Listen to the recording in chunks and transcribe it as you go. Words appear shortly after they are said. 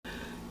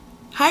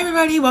Hi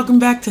everybody, welcome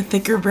back to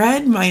Thicker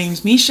Bread. My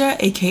name's Mesha,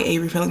 aka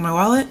Refilling My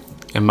Wallet.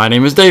 And my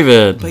name is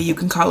David. But you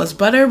can call us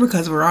Butter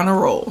because we're on a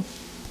roll.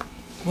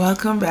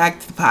 Welcome back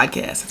to the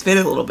podcast. It's been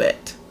a little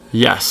bit.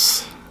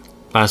 Yes.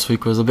 Last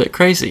week was a bit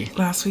crazy.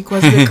 Last week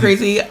was a bit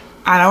crazy.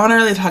 I don't want to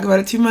really talk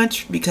about it too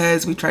much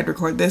because we tried to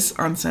record this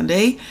on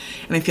Sunday.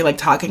 And I feel like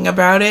talking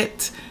about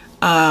it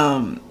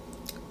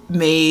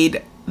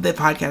made the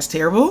podcast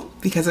terrible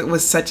because it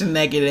was such a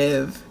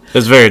negative... It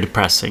was very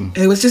depressing.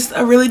 It was just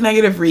a really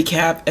negative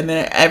recap, and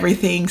then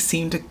everything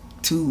seemed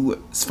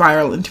to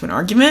spiral into an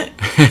argument.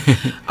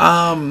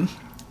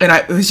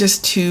 It was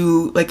just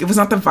too, it was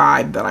not the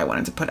vibe that I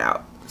wanted to put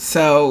out.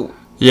 So...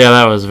 Yeah,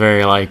 that was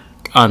very,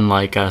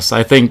 unlike us.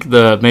 I think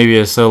maybe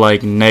it's so,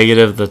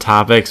 negative, the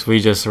topics, we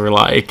just were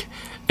it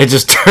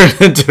just turned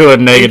into a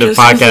negative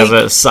podcast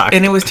that sucked.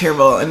 And it was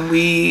terrible. And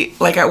we,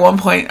 at one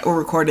point, we're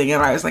recording,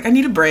 and I was like, I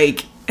need a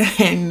break.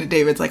 And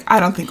David's like, I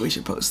don't think we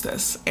should post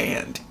this.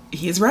 And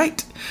he's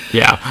right.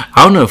 Yeah.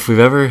 I don't know if we've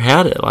ever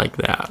had it like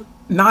that.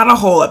 Not a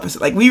whole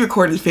episode. We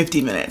recorded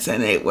 50 minutes,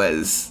 and it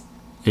was...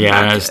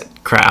 Yeah, it was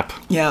crap.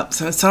 Yeah,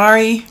 so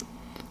sorry.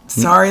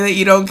 Sorry that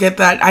you don't get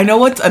that. I know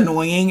what's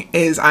annoying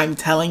is I'm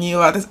telling you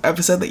about this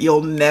episode that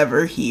you'll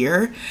never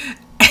hear.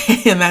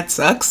 And that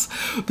sucks.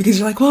 Because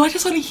you're like, well, I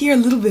just want to hear a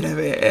little bit of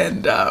it.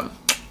 And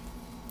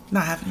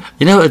not happening.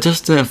 It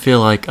just didn't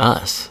feel like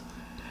us.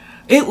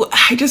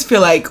 I just feel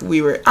like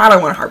we were... I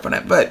don't want to harp on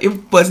it, but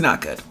it was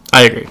not good.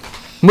 I agree.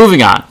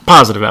 Moving on.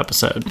 Positive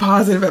episode.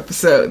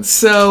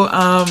 So,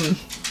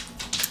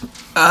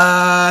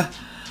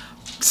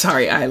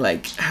 sorry,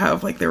 I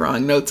have the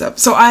wrong notes up.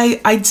 So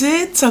I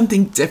did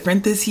something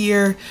different this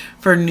year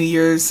for New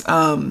Year's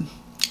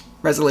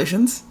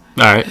resolutions.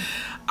 All right.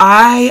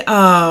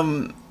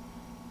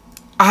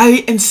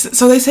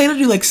 So they say to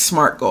do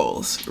SMART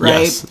goals,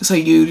 right? Yes. So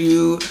you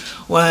do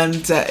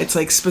ones that it's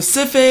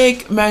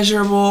specific,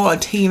 measurable,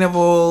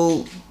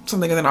 attainable,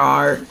 something with an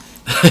R.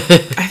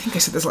 I think I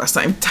said this last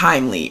time,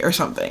 timely or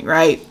something,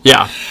 right?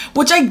 Yeah.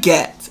 Which I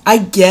get. I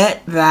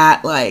get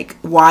that,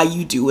 why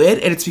you do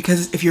it. And it's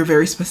because if you're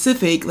very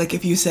specific,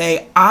 if you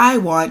say, I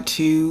want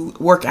to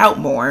work out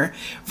more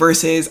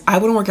versus I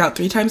want to work out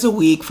 3 times a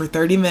week for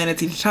 30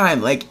 minutes each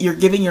time, you're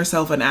giving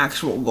yourself an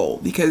actual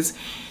goal. Because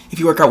if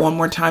you work out one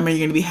more time, are you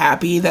going to be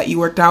happy that you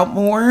worked out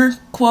more,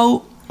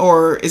 quote?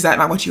 Or is that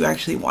not what you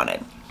actually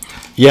wanted?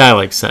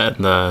 Yeah,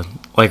 said,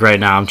 right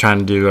now I'm trying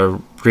to do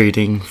a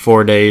reading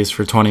 4 days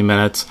for 20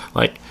 minutes.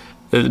 I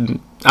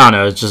don't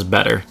know, it's just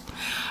better.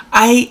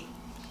 I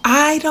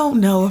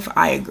don't know if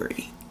I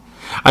agree.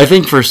 I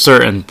think for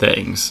certain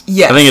things.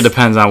 Yes. I think it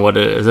depends on what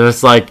it is. If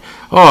it's I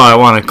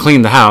want to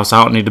clean the house,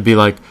 I don't need to be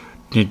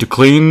need to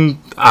clean,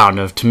 I don't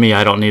know, to me,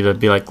 I don't need to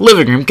be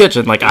living room,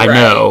 kitchen. I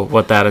know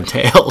what that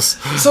entails.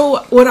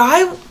 So what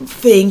I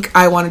think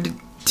I wanted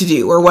to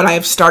do, or what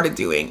I've started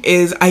doing,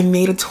 is I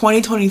made a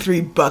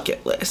 2023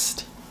 bucket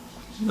list.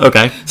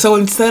 Okay. So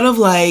instead of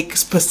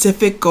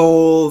specific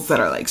goals that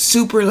are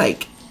super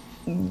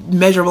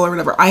measurable or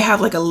whatever, I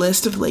have a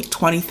list of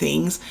 20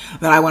 things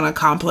that I want to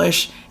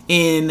accomplish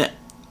in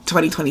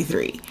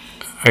 2023.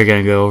 Are you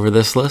going to go over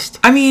this list?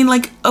 I mean,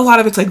 a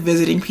lot of it's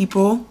visiting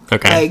people.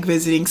 Okay.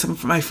 Visiting some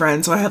of my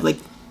friends. So I have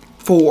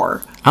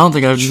 4. I don't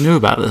think I knew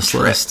about this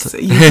trips. list.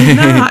 You do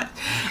not.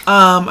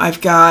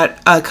 I've got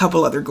a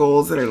couple other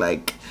goals that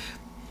are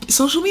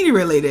social media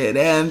related,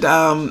 and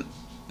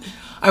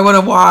I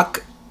want to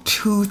walk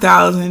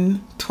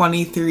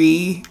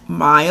 2023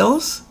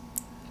 miles.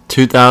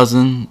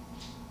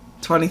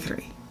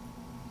 2023.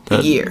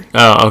 A year.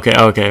 Oh, okay,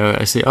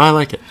 I see. Oh, I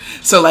like it.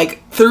 So,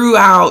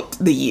 throughout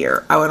the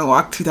year, I want to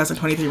walk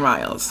 2023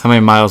 miles. How many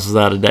miles is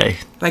that a day?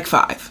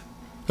 5.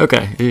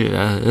 Okay,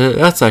 yeah,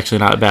 that's actually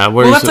not bad.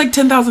 That's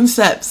 10,000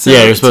 steps. So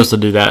yeah, you're supposed to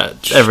do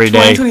that every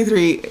day.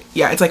 2023,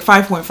 yeah, it's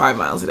 5.5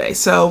 miles a day.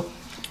 So...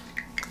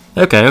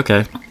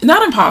 Okay.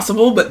 Not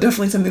impossible, but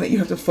definitely something that you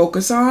have to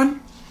focus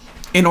on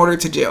in order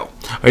to do.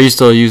 Are you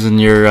still using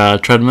your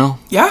treadmill?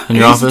 Yeah, in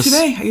your office?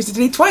 I used it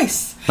today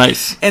twice.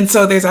 Nice. And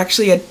so there's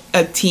actually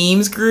a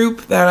Teams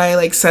group that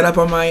I set up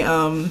on my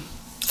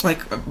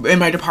in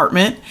my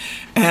department,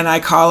 and I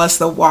call us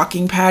the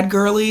Walking Pad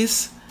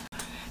Girlies.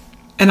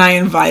 And I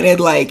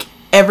invited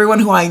everyone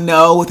who I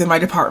know within my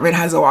department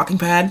has a walking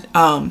pad.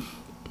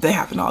 They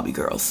happen to all be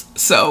girls.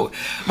 So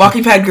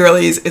Walking Pad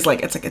Girlies is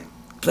it's a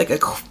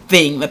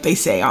thing that they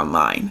say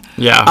online.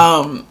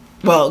 Yeah.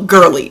 Well,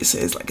 girlies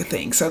is a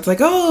thing. So it's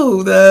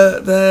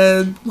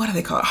the what do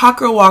they call it? Hot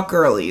Girl Walk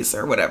Girlies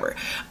or whatever.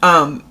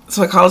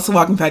 So I call us the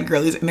Walking Pad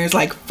Girlies, and there's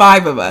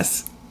 5 of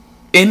us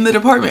in the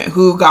department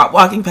who got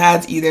walking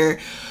pads either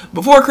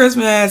before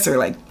Christmas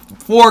or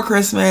for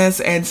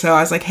Christmas. And so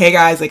I was hey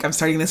guys, I'm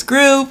starting this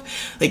group.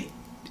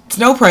 It's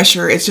no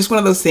pressure. It's just one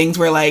of those things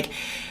where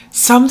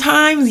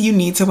sometimes you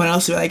need someone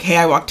else to be hey,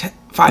 I walked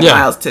 5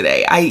 miles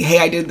today.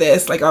 I did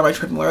this on my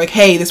treadmill. Or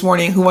hey, this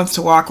morning, who wants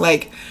to walk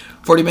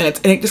 40 minutes?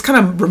 And it just kind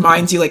of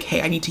reminds you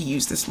hey, I need to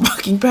use this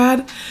walking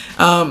pad.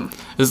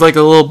 It's a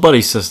little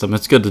buddy system.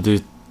 It's good to do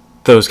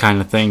those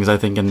kind of things, I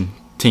think, and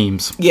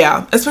teams.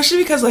 Yeah, especially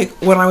because like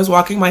when I was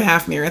walking my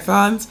half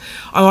marathons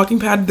on Walking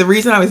Pad, the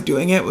reason I was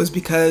doing it was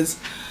because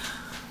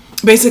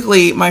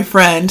basically my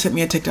friend sent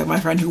me a TikTok. My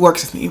friend who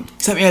works with me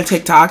sent me a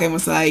TikTok and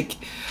was like,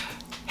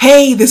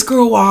 "Hey, this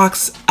girl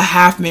walks a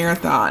half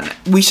marathon.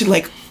 We should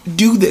like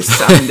do this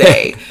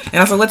someday." And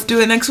I was like, "Let's do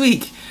it next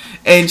week."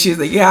 And she was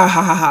like, "Yeah,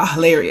 ha ha ha,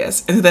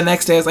 hilarious." And the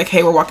next day I was like,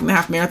 "Hey, we're walking the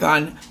half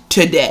marathon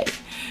today."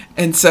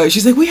 And so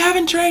she's like, "We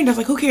haven't trained." I was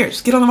like, "Who cares?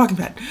 Just get on the Walking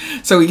Pad."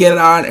 So we get it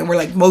on and we're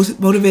like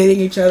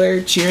motivating each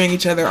other, cheering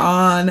each other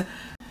on.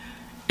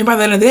 And by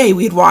the end of the day,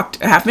 we had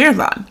walked a half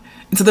marathon.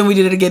 And so then we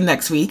did it again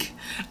next week.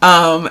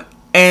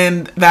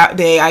 And that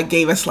day I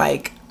gave us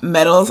like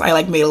medals. I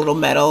like made a little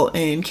medal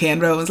in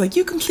Canva. It was like,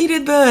 "You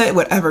completed the,"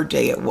 whatever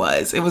day it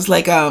was. It was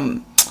like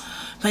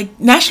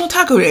National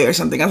Taco Day or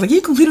something. I was like,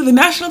 "You completed the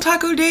National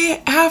Taco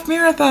Day half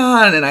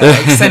marathon." And I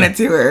like sent it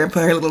to her and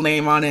put her little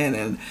name on it.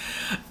 And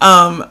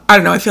I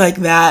don't know, I feel like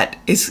that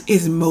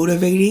is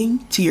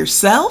motivating to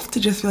yourself to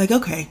just be like,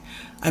 okay,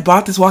 I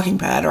bought this walking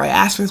pad, or I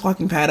asked for this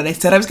walking pad, and I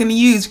said I was going to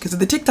use because of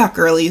the TikTok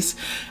girlies.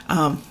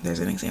 There's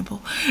an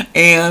example.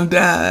 And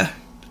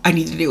I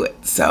need to do it.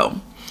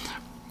 So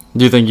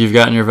Do you think you've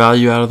gotten your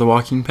value out of the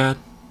walking pad?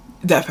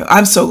 definitely.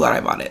 I'm so glad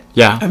I bought it.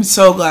 Yeah. I'm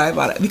so glad I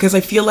bought it because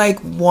I feel like,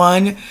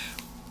 one,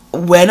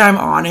 when I'm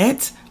on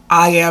it,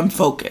 I am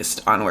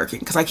focused on working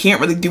because I can't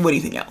really do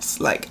anything else.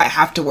 Like, I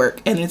have to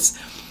work. And it's,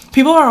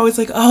 people are always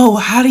like, "Oh,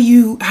 how do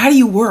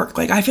you work?"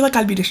 Like, I feel like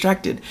I'd be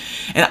distracted.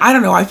 And I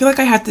don't know, I feel like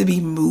I have to be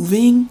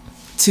moving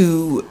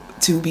to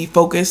be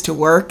focused to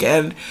work.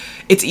 And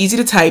it's easy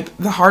to type.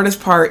 The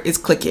hardest part is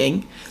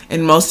clicking.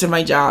 And most of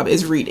my job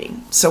is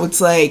reading. So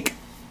it's like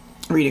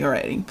reading or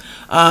writing.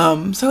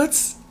 So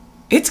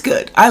it's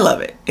good. I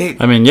love it.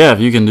 I mean, yeah, if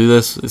you can do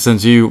this,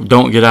 since you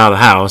don't get out of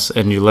the house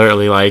and you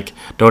literally like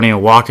don't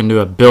even walk into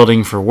a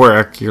building for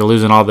work, you're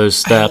losing all those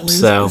steps.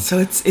 So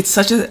it's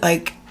such a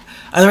like.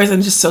 Otherwise,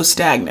 I'm just so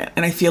stagnant,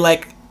 and I feel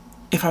like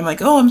if I'm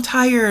like, "Oh, I'm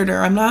tired,"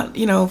 or I'm not,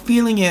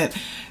 feeling it,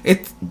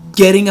 it's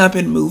getting up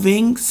and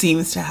moving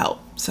seems to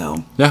help.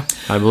 So yeah,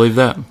 I believe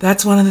that.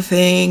 That's one of the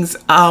things.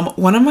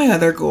 One of my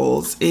other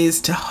goals is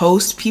to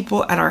host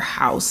people at our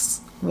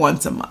house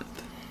once a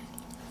month.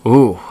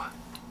 Ooh.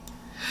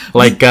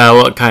 Like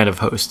what kind of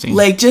hosting?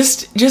 Like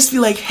just be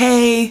like,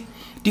 "Hey,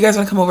 do you guys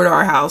want to come over to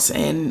our house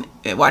and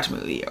watch a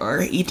movie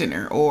or eat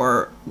dinner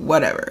or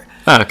whatever?"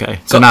 Oh, okay,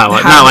 so not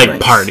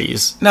like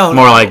parties. No,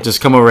 more like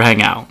just come over,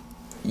 hang out.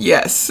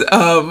 Yes.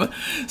 So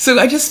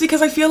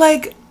because I feel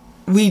like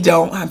we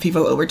don't have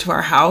people over to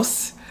our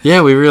house.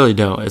 Yeah, we really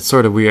don't. It's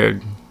sort of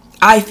weird.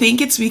 I think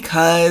it's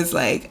because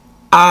like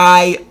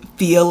I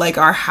feel like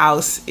our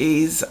house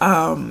is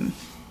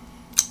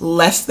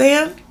less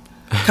than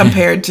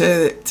compared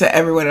to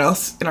everyone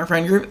else in our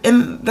friend group.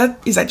 And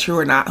is that true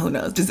or not? Who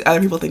knows? Does other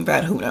people think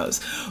that? Who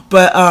knows?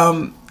 But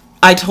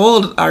I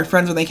told our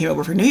friends when they came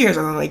over for New Year's,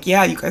 I was like,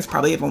 "Yeah, you guys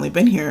probably have only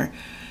been here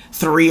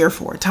 3 or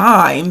 4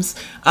 times."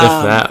 If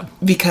that.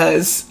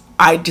 Because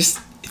I just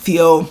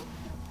feel,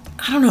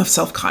 I don't know if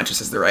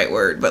self-conscious is the right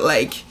word, but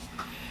like,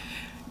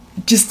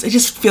 I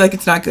just feel like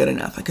it's not good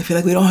enough. Like, I feel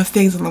like we don't have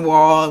things on the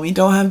wall, and we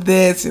don't have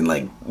this, and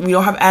like, we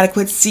don't have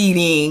adequate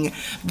seating.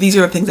 These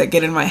are the things that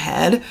get in my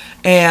head.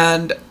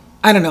 And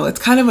I don't know,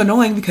 it's kind of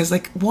annoying because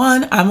like,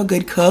 one, I'm a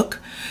good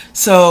cook.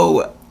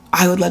 So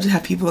I would love to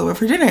have people over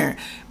for dinner,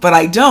 but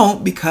I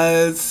don't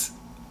because,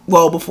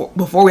 well,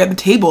 before we had the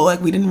table,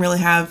 like we didn't really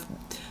have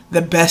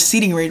the best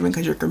seating arrangement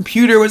because your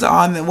computer was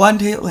on the one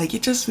table. Like,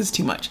 it just was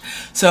too much.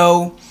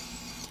 So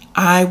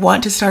I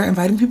want to start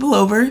inviting people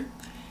over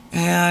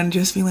and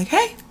just be like,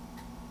 "Hey,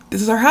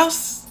 this is our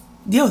house.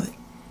 Deal with it."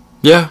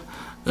 Yeah,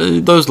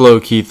 those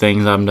low-key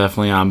things I'm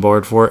definitely on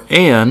board for,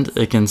 and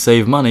it can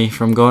save money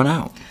from going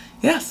out.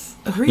 Yes.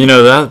 Agreed.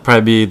 That'd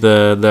probably be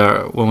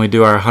the when we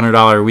do our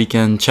 $100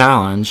 weekend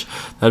challenge,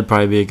 that'd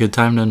probably be a good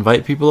time to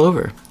invite people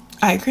over.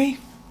 I agree.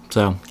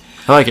 So,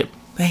 I like it.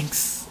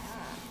 Thanks.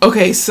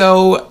 Okay,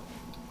 so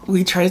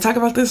we tried to talk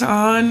about this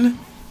on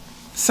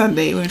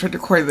Sunday when we tried to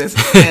record this,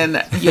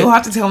 and you'll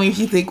have to tell me if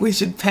you think we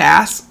should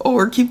pass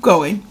or keep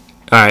going.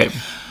 All right.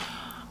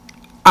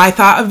 I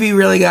thought it would be a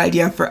really good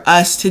idea for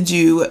us to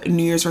do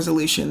New Year's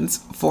resolutions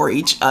for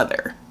each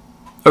other.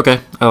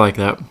 Okay, I like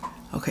that.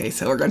 Okay,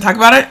 so we're going to talk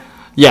about it?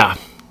 Yeah.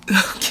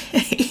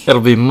 Okay.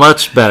 It'll be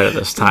much better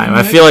this time.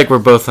 I feel like we're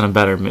both in a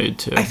better mood,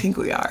 too. I think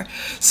we are.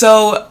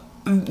 So,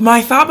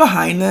 my thought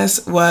behind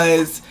this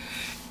was,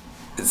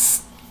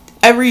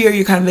 every year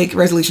you kind of make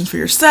resolutions for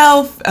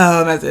yourself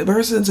as a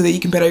person so that you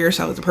can better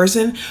yourself as a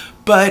person.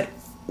 But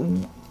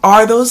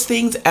are those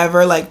things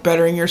ever like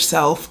bettering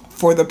yourself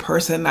for the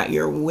person that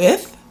you're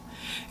with?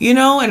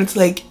 And it's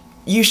like,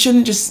 you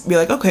shouldn't just be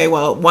like, "Okay,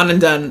 well, one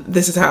and done.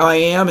 This is how I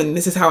am, and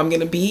this is how I'm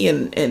going to be.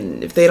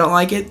 And if they don't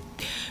like it,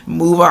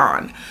 move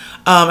on."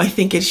 I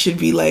think it should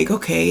be like,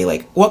 okay,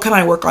 like, what can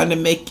I work on to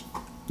make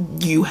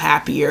you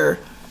happier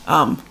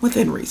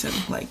within reason?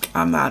 Like,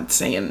 I'm not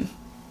saying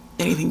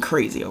anything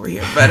crazy over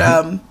here, but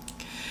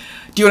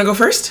do you want to go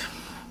first?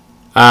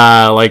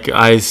 Like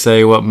I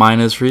say what mine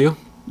is for you?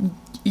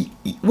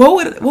 What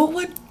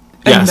would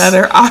Yes.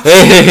 another option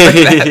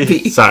would that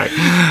be? Sorry.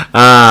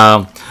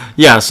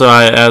 Yeah, so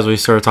as we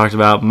sort of talked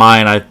about,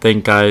 mine, I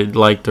think I'd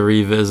like to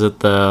revisit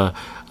the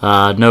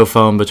no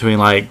phone between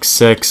like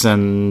 6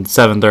 and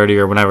 7:30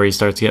 or whenever he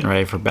starts getting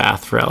ready for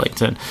bath for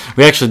Ellington.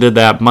 We actually did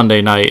that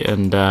Monday night,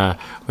 and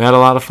we had a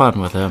lot of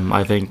fun with him.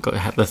 I think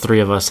the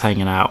three of us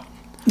hanging out.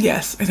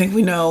 Yes, I think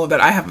we know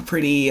that I have a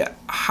pretty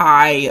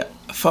high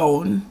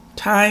phone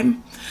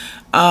time.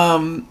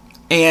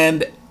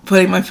 And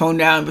putting my phone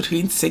down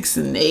between 6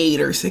 and 8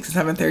 or 6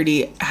 and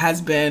 7:30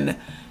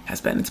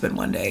 it's been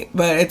one day,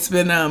 but it's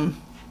been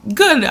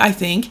good, I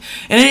think.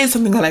 And it is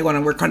something that I want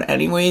to work on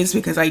anyways,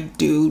 because I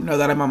do know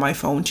that I'm on my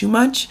phone too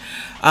much.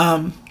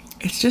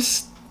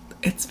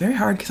 It's very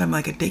hard because I'm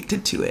like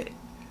addicted to it.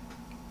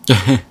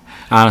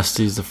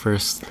 Honesty is the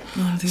first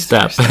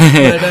step. But,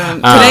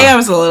 today I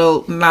was a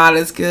little not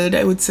as good,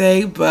 I would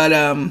say, but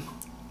I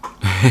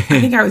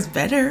think I was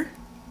better.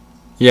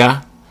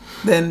 Yeah.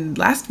 Than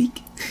last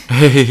week.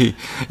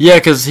 Yeah,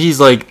 because he's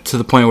like to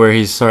the point where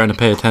he's starting to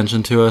pay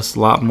attention to us a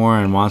lot more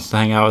and wants to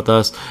hang out with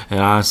us.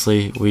 And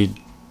honestly,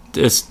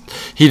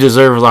 he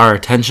deserves our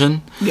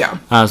attention. Yeah.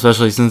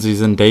 Especially since he's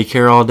in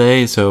daycare all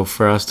day. So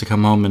for us to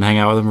come home and hang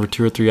out with him for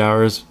 2 or 3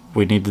 hours,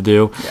 we need to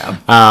do. Yeah.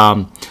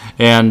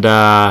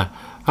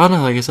 I don't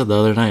know, like I said the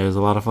other night, it was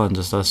a lot of fun,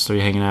 just us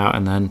three hanging out.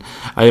 And then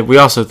we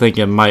also think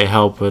it might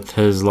help with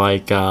his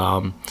like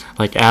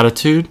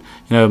attitude.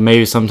 You know,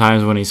 maybe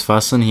sometimes when he's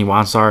fussing, he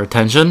wants our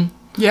attention.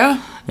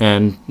 Yeah.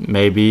 And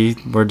maybe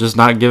we're just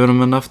not giving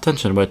him enough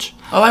attention, which...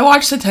 Oh, I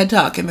watched the TED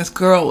Talk, and this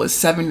girl was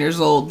 7 years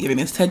old giving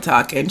this TED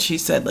Talk, and she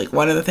said, like,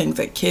 one of the things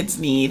that kids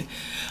need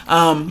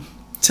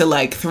to,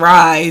 like,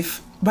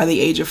 thrive by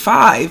the age of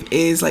 5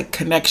 is, like,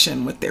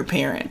 connection with their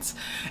parents.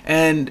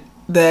 And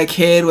the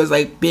kid was,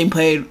 like,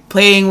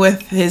 playing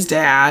with his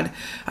dad,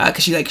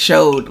 because she, like,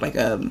 showed, like,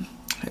 I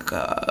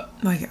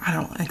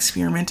don't know,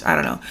 experiment. I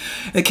don't know.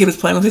 The kid was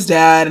playing with his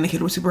dad, and the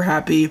kid was super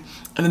happy.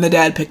 And then the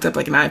dad picked up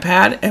like an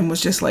iPad and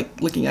was just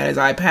like looking at his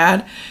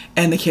iPad,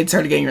 and the kid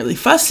started getting really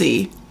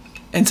fussy.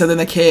 And so then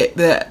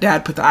the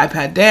dad put the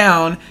iPad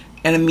down,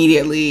 and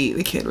immediately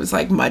the kid was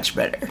like much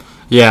better.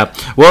 Yeah.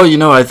 Well, you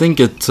know, I think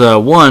it's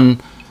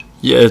one.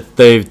 Yeah,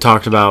 they've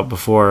talked about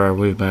before, or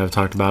we may have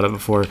talked about it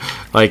before,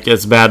 like,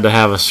 it's bad to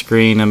have a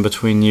screen in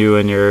between you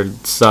and your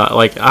son,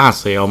 like,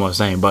 honestly,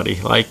 almost anybody,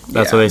 like,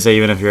 that's what they say,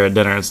 even if you're at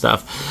dinner and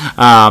stuff,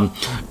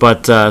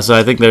 so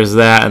I think there's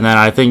that, and then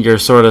I think you're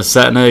sort of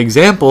setting an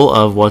example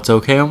of what's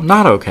okay and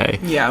not okay.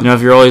 Yeah. You know,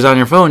 if you're always on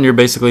your phone, you're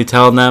basically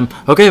telling them,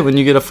 okay, when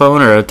you get a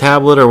phone or a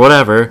tablet or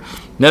whatever,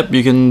 yep,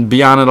 you can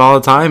be on it all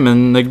the time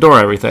and ignore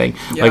everything.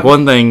 Yeah. Like,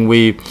 one thing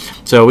we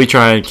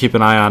try and keep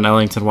an eye on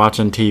Ellington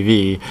watching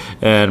TV,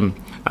 and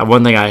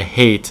one thing I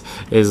hate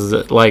is,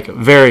 like,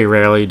 very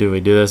rarely do we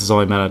do this. It's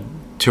only been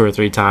 2 or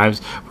 3 times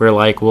where,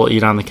 like, we'll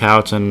eat on the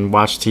couch and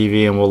watch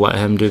TV, and we'll let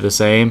him do the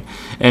same.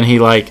 And he,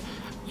 like,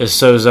 is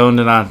so zoned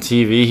in on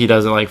TV, he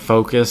doesn't, like,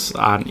 focus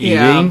on eating.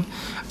 Yeah.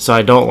 So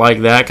I don't like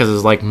that because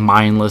it's, like,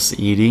 mindless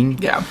eating.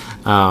 Yeah.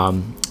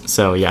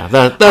 So, yeah,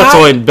 that's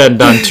only been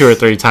done 2 or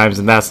 3 times,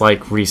 and that's,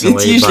 like,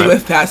 recently. It's usually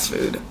with fast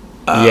food.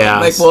 Yeah.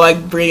 Like, we'll,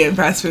 like, bring in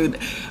fast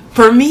food.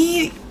 For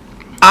me,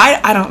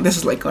 I don't, this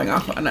is, like, going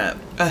off on a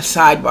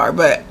sidebar,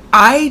 but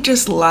I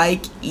just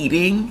like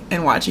eating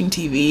and watching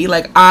TV.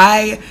 Like,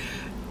 I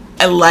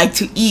like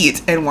to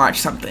eat and watch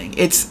something.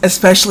 It's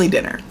especially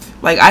dinner.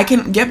 Like, I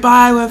can get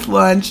by with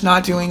lunch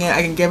not doing it.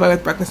 I can get by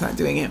with breakfast not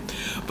doing it.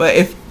 But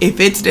if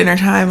it's dinner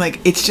time, like,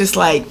 it's just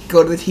like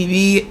go to the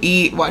TV,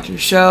 eat, watch a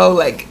show,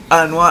 like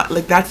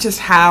like, that's just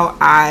how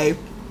I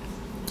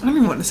don't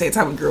even want to say it's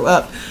how we grew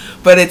up,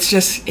 but it's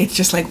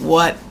just like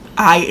what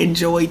I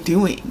enjoy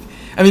doing.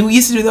 I mean, we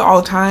used to do that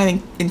all the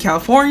time in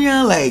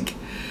California. Like,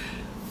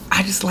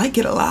 I just like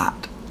it a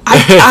lot.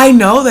 I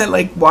know that,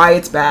 like, why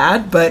it's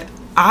bad, but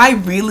I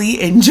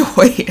really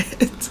enjoy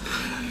it.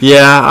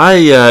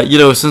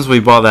 Yeah, since we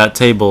bought that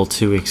table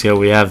 2 weeks ago,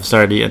 we have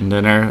started eating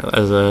dinner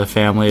as a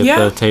family at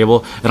the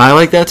table. And I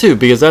like that too,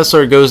 because that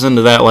sort of goes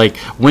into that, like,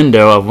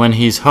 window of when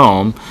he's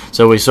home.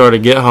 So we sort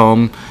of get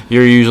home,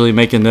 you're usually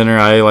making dinner,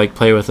 I, like,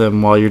 play with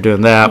him while you're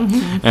doing that.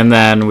 Mm-hmm. And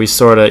then we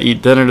sort of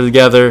eat dinner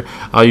together.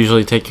 I'll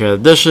usually take care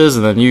of the dishes,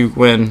 and then you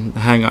went and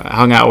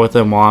hung out with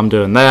him while I'm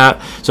doing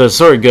that. So it's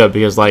sort of good,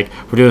 because, like,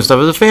 we're doing stuff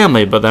as a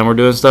family, but then we're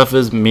doing stuff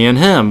as me and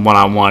him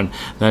one-on-one.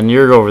 Then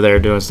you're over there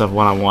doing stuff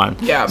one-on-one.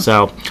 Yeah.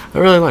 So I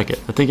really like it.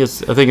 I think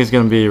it's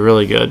going to be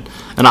really good.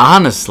 And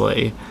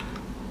honestly,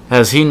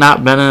 has he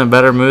not been in a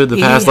better mood the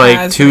past,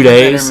 like, 2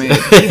 days? He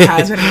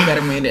has been in a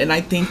better mood, and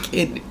I think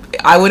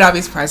I would not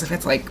be surprised if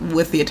it's, like,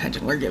 with the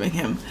attention we're giving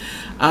him,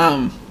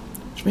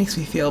 which makes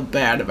me feel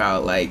bad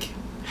about, like,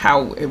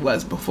 how it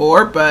was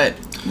before, but,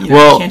 you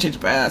know, we can't change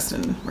the past,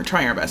 and we're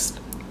trying our best.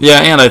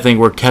 Yeah, and I think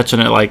we're catching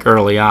it, like,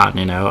 early on,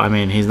 you know? I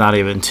mean, he's not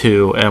even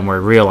 2, and we're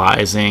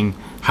realizing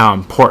how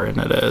important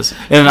it is.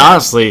 And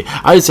honestly,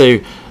 I'd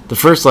say the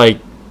first, like,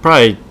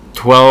 probably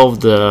 12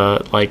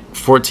 to, like,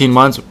 14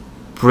 months,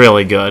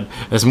 really good.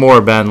 It's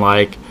more been,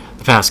 like,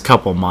 the past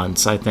couple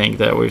months, I think,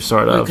 that we've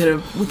sort of...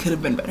 We could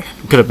have been better.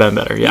 Could have been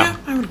better, yeah. Yeah,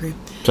 I would agree.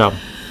 So,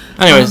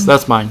 anyways,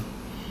 that's mine.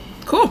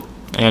 Cool.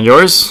 And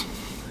yours?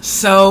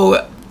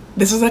 So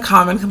this is a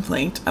common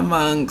complaint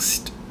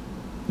amongst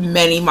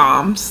many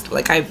moms.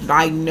 Like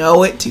I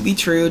know it to be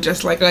true,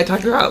 just like I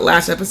talked about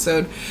last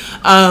episode.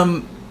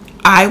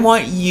 I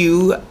want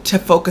you to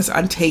focus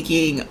on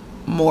taking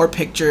more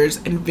pictures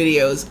and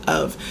videos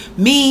of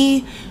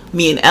me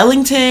and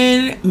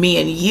Ellington,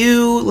 me and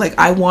you. Like,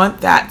 I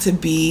want that to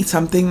be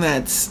something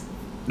that's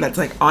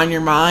like on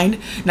your mind,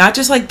 not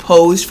just like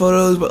posed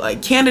photos, but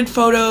like candid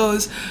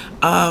photos,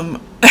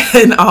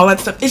 and all that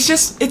stuff. It's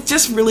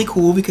just really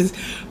cool because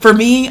for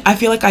me, I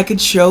feel like I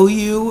could show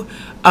you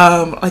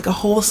like a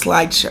whole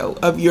slideshow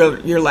of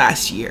your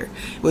last year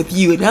with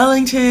you and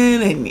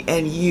Ellington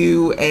and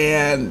you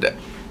and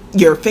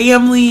your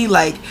family.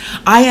 Like,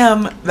 I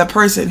am the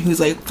person who's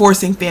like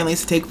forcing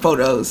families to take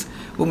photos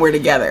when we're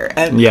together,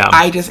 and yeah,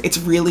 it's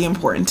really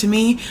important to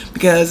me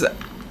because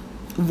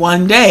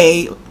one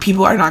day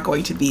people are not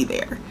going to be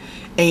there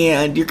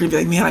and you're gonna be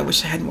like, man, I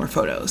wish I had more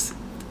photos.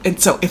 And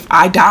so if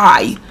I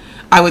die,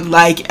 I would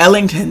like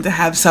Ellington to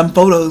have some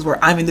photos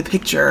where I'm in the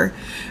picture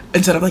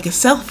instead of like a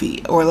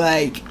selfie. Or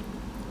like,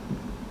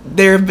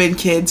 there have been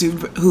kids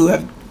who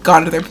have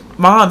gone to their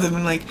moms and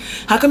been like,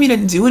 how come you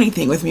didn't do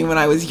anything with me when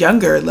I was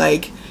younger?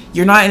 Like,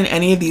 you're not in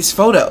any of these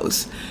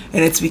photos.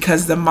 And it's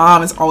because the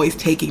mom is always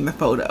taking the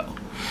photo.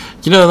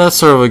 You know, that's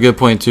sort of a good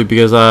point too,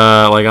 because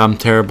like, I'm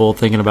terrible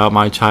thinking about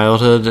my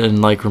childhood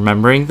and like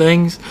remembering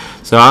things.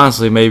 So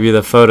honestly, maybe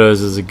the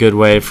photos is a good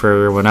way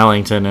for when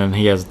Ellington, and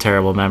he has a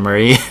terrible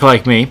memory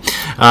like me,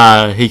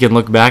 he can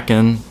look back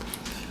and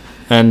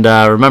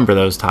remember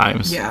those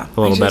times a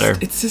little better.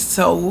 It's just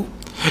so,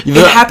 it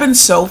happens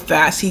so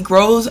fast. He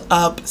grows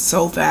up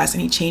so fast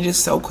and he changes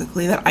so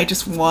quickly that I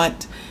just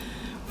want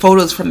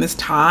photos from this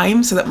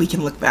time so that we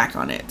can look back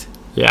on it.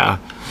 Yeah.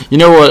 You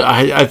know what?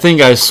 I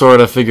think I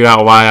sort of figured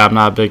out why I'm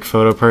not a big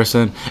photo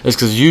person. It's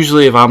because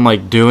usually if I'm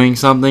like doing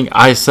something,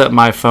 I set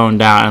my phone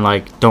down and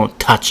like don't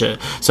touch it.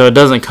 So it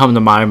doesn't come to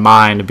my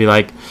mind to be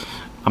like,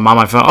 I'm on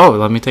my phone, oh,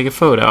 let me take a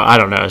photo. I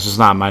don't know. It's just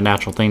not my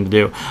natural thing to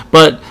do.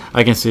 But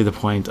I can see the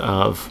point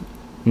of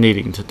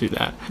needing to do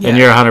that. Yeah. And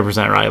you're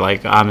 100% right.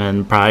 Like, I'm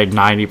in probably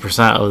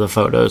 90% of the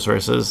photos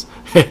versus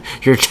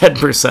your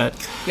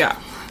 10%. Yeah.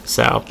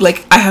 So,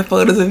 like, I have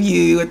photos of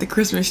you at the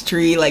Christmas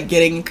tree, like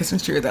getting a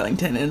Christmas tree with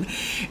Ellington, and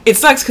it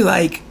sucks because,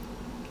 like,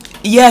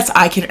 yes,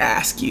 I can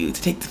ask you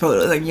to take the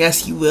photos, and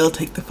yes, you will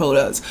take the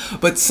photos,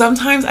 but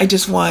sometimes I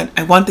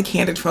want the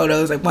candid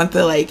photos. I want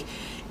the, like,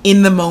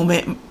 in the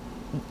moment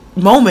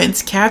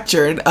moments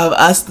captured of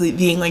us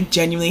being like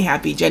genuinely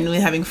happy,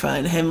 genuinely having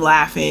fun, him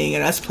laughing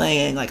and us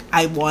playing. Like,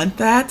 I want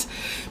that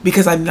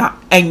because I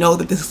know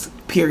that this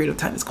period of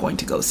time is going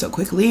to go so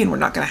quickly and we're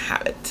not going to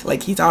have it.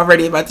 Like, he's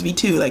already about to be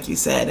 2, like you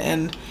said,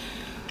 and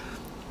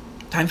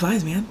time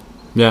flies, man.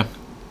 Yeah.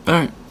 All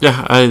right.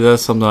 Yeah,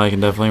 that's something I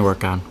can definitely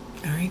work on.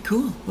 All right,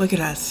 cool. Look at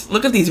us.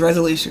 Look at these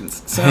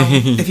resolutions. So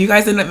if you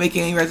guys end up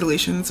making any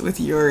resolutions with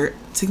your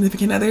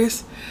significant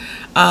others,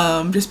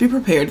 just be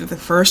prepared that the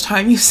first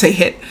time you say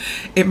it,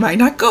 it might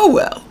not go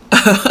well.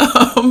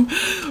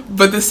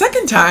 But the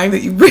second time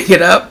that you bring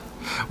it up...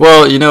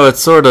 Well, you know, it's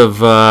sort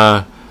of...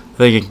 I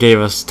think it gave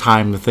us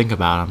time to think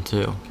about them,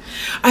 too.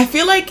 I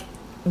feel like...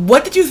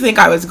 What did you think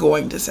I was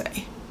going to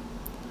say?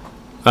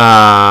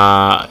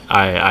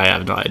 I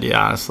have no idea,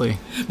 honestly.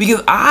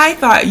 Because I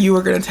thought you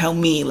were going to tell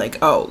me, like,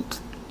 oh,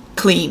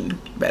 clean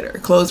better,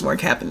 close more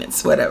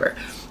cabinets, whatever.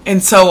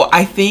 And so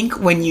I think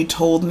when you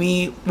told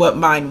me what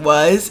mine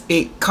was,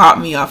 it caught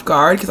me off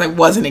guard because I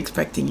wasn't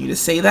expecting you to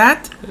say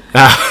that.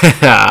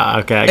 Yeah,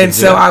 okay. And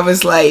so I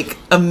was, like,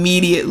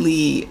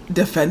 immediately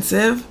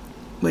defensive,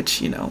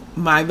 which, you know,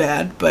 my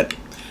bad. But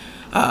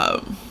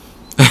I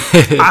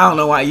don't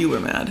know why you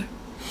were mad.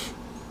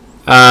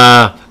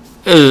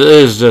 It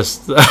is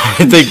just,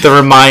 I think the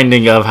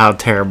reminding of how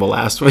terrible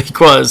last week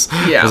was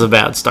a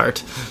bad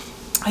start.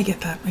 I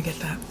get that.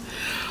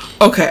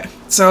 Okay,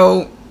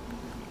 so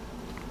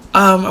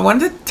I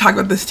wanted to talk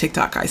about this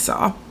TikTok I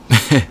saw.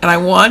 And I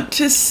want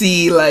to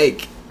see,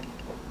 like,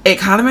 it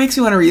kind of makes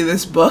me want to read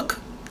this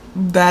book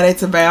that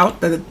it's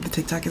about, that the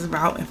TikTok is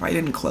about, if I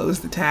didn't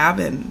close the tab.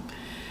 And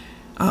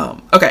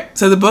okay,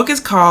 so the book is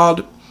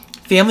called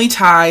Family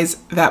Ties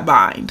That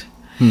Bind.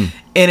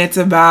 And it's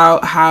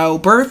about how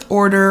birth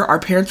order, our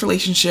parents'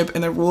 relationship,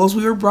 and the rules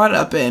we were brought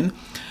up in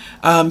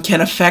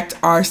can affect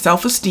our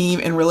self-esteem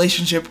and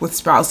relationship with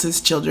spouses,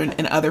 children,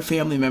 and other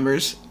family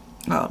members.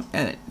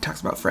 And it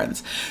talks about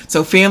friends.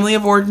 So family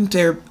of origin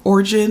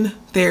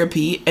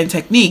therapy and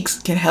techniques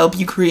can help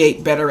you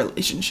create better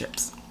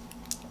relationships.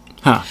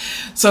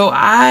 So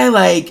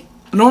I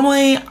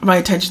normally my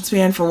attention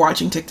span for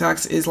watching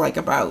TikToks is like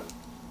about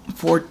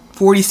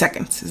 40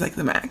 seconds is like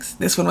the max.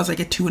 This one was like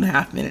a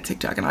 2.5 minute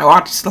TikTok, and I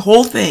watched the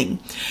whole thing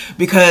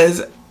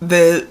because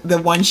the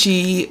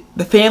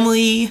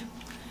family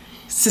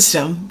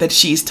system that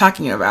she's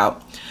talking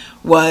about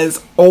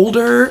was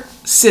older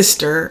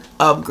sister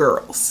of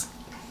girls.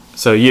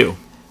 So you.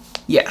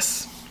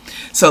 Yes.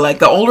 So like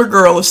the older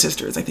girl of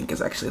sisters, I think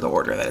is actually the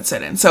order that it's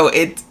said in. So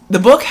the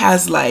book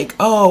has like,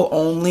 oh,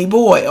 only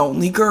boy,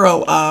 only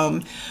girl,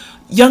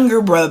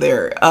 younger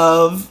brother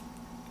of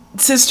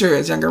sister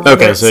is younger.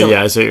 Okay, so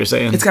yeah, I see what you're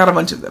saying. It's got a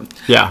bunch of them.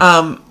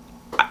 Yeah.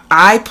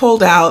 I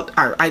pulled out,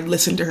 I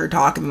listened to her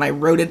talk, and then I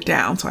wrote it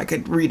down so I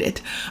could read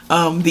it.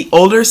 The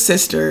older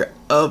sister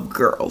of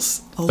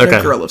girls. Older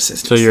girl of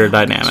sisters. So you're a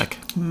dynamic.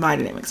 My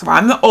dynamic. So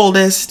I'm the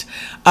oldest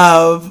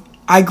of...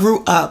 I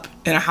grew up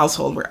in a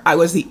household where I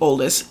was the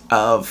oldest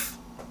of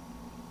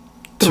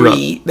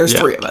three. There's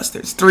three of us.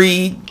 There's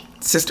three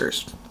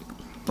sisters.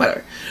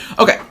 Whatever.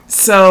 Okay,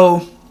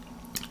 so...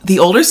 The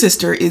older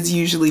sister is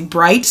usually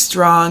bright,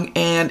 strong,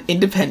 and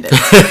independent.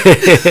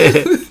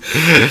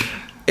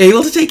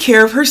 Able to take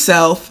care of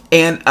herself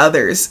and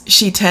others.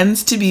 She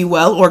tends to be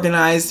well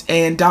organized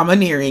and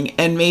domineering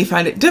and may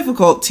find it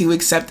difficult to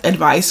accept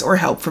advice or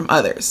help from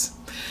others.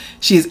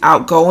 She is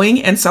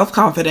outgoing and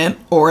self-confident,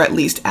 or at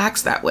least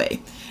acts that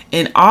way,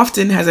 and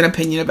often has an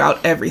opinion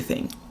about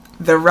everything.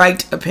 The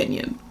right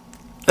opinion.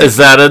 Is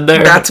that in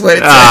there? That's what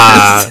it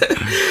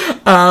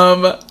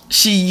says.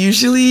 She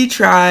usually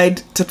tried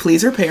to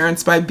please her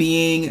parents by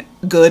being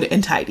good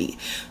and tidy.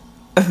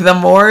 The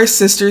more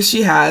sisters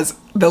she has,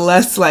 the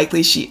less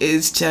likely she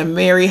is to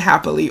marry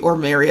happily or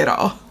marry at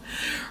all.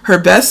 Her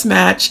best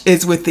match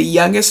is with the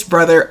youngest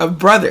brother of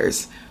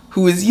brothers,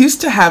 who is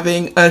used to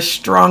having a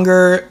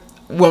stronger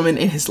woman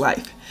in his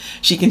life.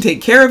 She can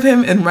take care of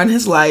him and run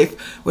his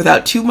life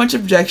without too much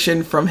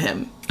objection from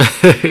him.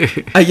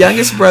 A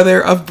youngest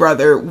brother of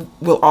brother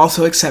will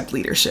also accept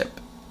leadership.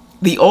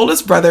 The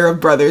oldest brother of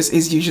brothers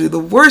is usually the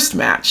worst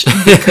match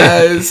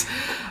because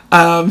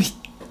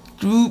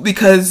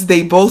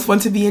they both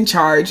want to be in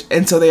charge,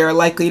 and so they are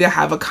likely to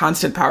have a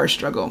constant power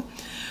struggle.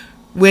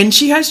 When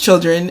she has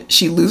children,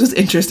 she loses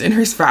interest in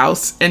her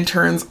spouse and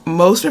turns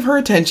most of her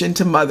attention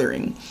to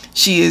mothering.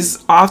 She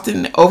is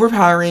often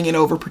overpowering and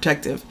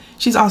overprotective.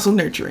 She's also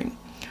nurturing.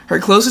 Her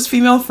closest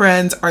female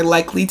friends are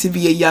likely to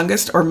be a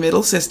youngest or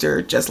middle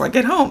sister, just like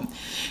at home.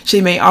 She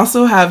may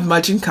also have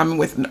much in common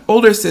with an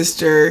older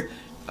sister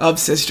of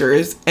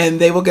sisters, and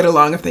they will get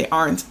along if they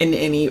aren't in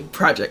any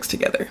projects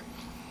together.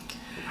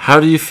 How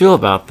do you feel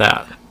about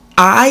that?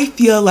 I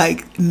feel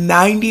like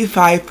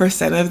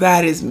 95% of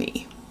that is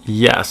me.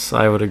 Yes,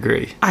 I would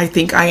agree. I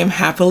think I am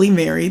happily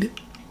married.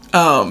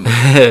 So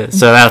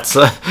that's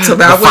so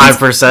that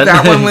 5%.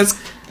 That one was,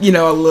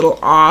 a little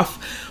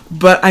off.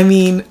 But I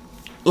mean,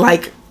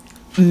 like,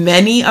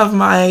 many of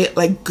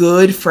my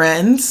good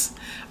friends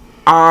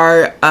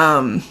are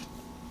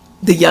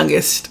the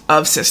youngest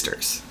of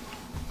sisters.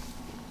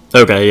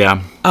 Okay,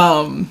 yeah.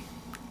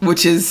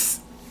 Which is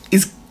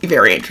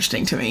very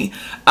interesting to me.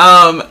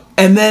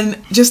 And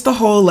then just the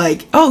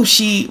whole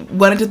she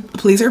wanted to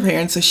please her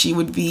parents, so she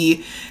would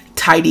be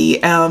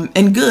tidy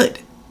and good.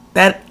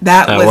 That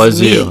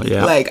was me. You,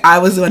 yeah. I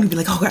was the one who'd be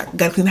like, oh, I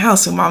gotta clean the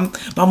house. So mom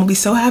will be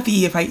so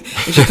happy if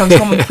she comes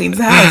home and cleans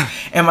the house.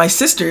 And my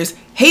sisters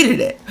hated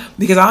it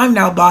because I'm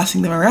now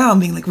bossing them around,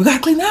 being like, we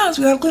gotta clean the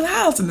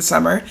house in the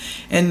summer.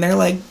 And they're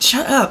like,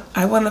 shut up.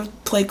 I want to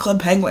play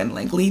Club Penguin.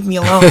 Leave me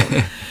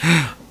alone.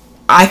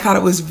 I thought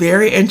it was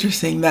very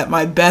interesting that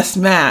my best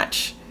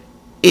match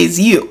is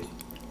you.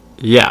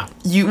 Yeah.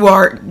 You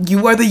are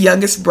the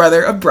youngest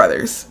brother of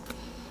brothers.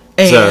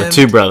 And so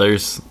 2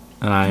 brothers,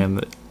 and I am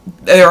the...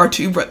 There are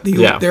 2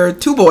 There are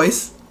 2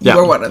 boys. You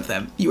are one of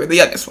them. You are the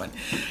youngest one.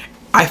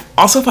 I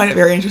also find it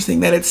very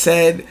interesting that it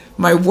said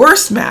my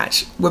worst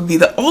match would be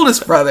the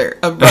oldest brother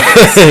of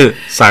brothers.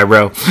 Sorry,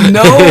 bro.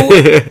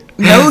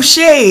 No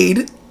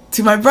shade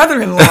to my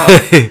brother-in-law.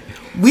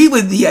 We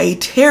would be a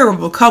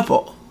terrible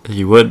couple.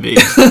 You would be.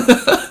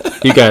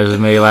 You guys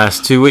may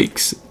last 2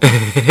 weeks.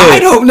 I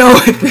don't know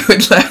if it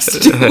would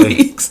last 2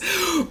 weeks.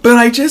 But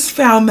I just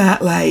found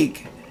that,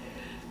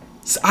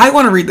 so I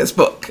want to read this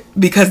book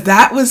because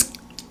that was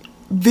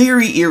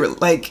very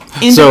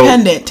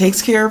independent,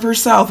 takes care of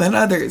herself and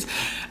others.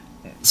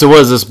 So what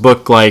is this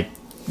book like?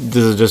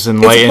 Does it just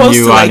enlighten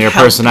you on your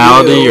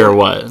personality or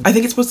what? I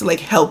think it's supposed to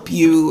help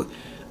you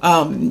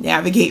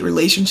navigate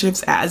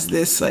relationships as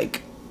this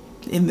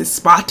in this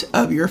spot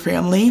of your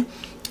family.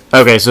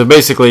 Okay, so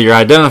basically you're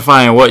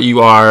identifying what you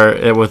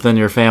are within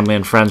your family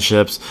and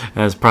friendships,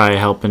 and it's probably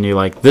helping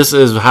you this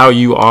is how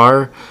you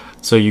are,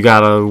 so you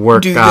gotta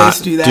work do on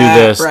do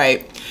this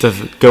right to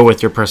go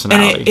with your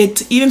personality. And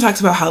it even talks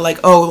about how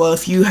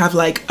if you have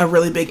a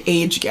really big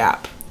age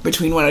gap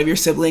between one of your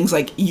siblings,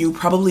 you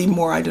probably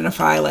more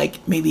identify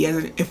maybe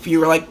as if you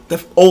were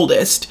the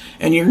oldest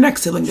and your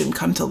next sibling didn't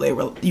come till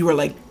you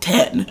were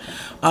 10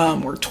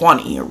 or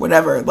 20 or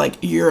whatever,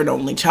 you're an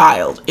only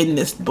child in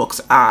this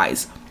book's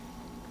eyes.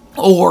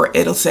 Or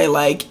it'll say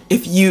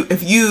if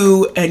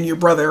you and your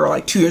brother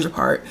are 2 years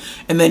apart,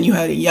 and then you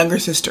had a younger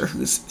sister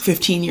who's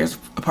 15 years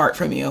apart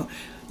from you,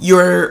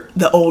 you're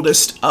the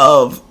oldest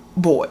of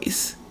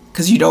boys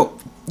because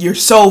you're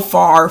so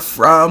far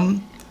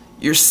from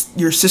your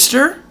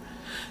sister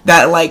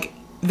that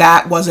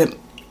that wasn't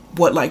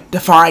what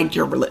defined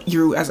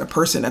you as a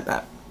person at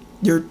that.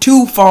 You're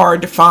too far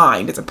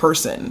defined as a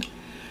person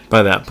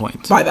by that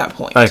point.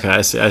 Okay,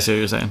 I see what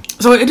you're saying.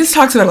 So it just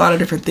talks about a lot of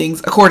different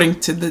things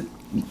according to the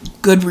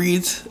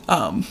Goodreads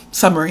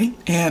summary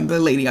and the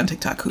lady on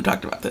TikTok who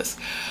talked about this.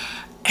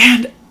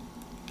 And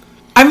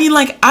I mean,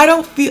 like, I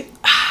don't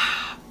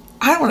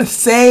want to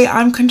say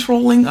I'm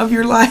controlling of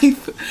your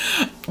life,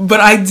 but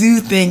I do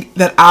think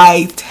that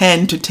I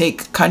tend to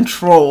take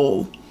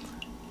control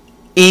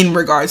in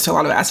regards to a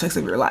lot of aspects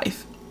of your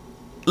life.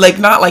 Like,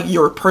 not like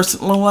your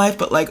personal life,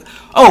 but like,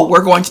 oh,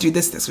 we're going to do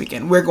this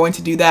weekend. We're going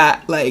to do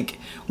that. Like,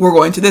 we're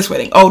going to this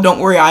wedding. Oh, don't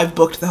worry, I've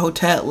booked the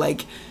hotel.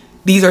 Like,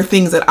 these are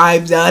things that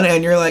I've done,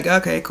 and you're like,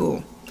 okay,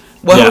 cool.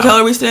 What hotel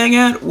are we staying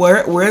at?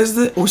 Where's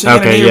the? We're staying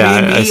at an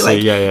Airbnb. I see.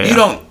 Like,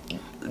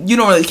 you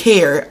don't really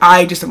care.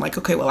 I just am like,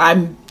 okay, well,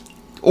 I'm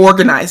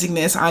organizing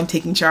this. I'm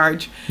taking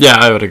charge. Yeah,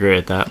 I would agree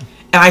with that.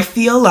 And I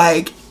feel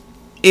like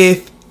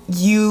if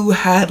you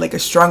had like a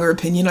stronger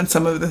opinion on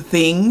some of the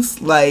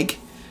things, like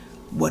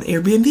what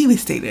Airbnb we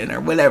stayed in or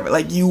whatever,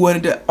 like you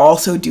wanted to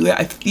also do it,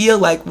 I feel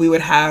like we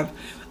would have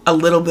a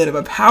little bit of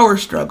a power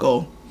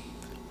struggle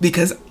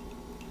because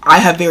I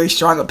have very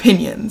strong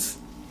opinions.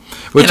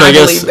 Which and I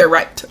believe they're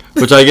right.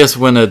 Which I guess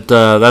when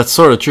that's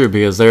sort of true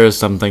because there is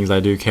some things I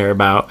do care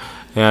about.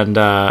 And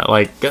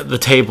like the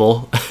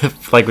table,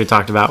 like we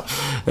talked about.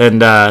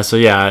 And so,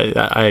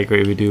 yeah, I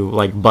agree. We do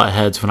like butt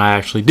heads when I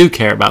actually do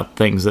care about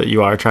things that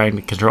you are trying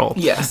to control.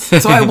 Yes.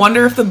 So I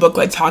wonder if the book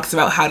like talks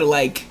about how to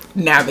like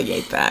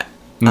navigate that.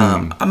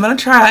 I'm going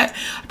to try it.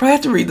 I probably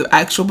have to read the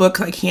actual book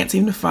because I can't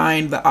seem to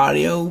find the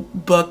audio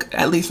book,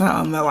 at least not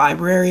on the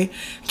library.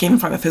 I can't even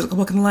find the physical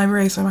book in the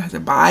library, so I'm going to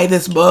have to buy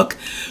this book.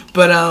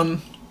 But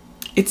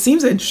it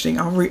seems interesting.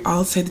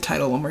 I'll say the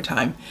title one more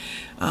time.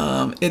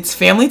 It's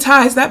Family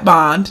Ties That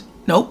Bond.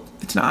 Nope,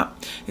 it's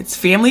not. It's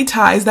Family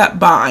Ties That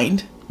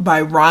Bind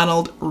by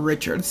Ronald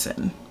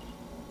Richardson.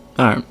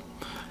 All right.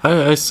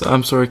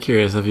 I'm sort of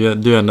curious. If you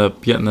do end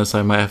up getting this,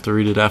 I might have to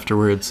read it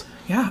afterwards.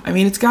 Yeah, I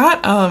mean, it's got,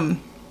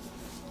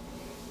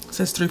 it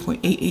says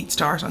 3.88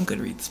 stars on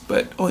Goodreads,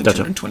 but only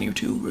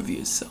 222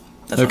 reviews, so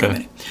that's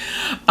okay.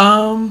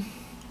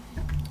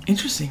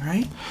 Interesting,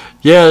 right?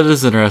 Yeah, it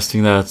is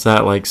interesting that it's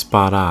that, like,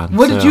 spot on.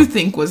 What did you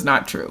think was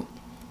not true?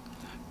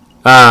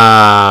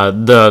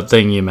 The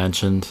thing you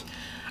mentioned.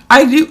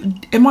 I do.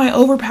 Am I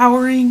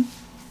overpowering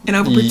and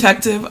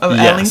overprotective of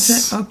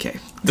yes. Ellington? Okay.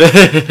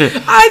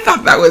 I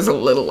thought that was a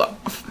little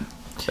off.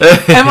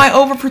 Am I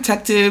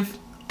overprotective?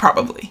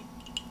 Probably.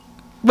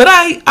 But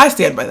I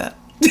stand by that.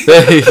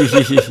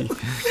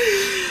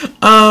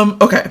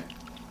 Okay.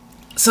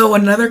 So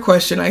another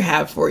question I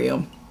have for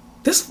you.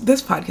 This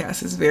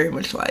podcast is very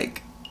much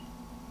like,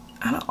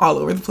 I don't know, all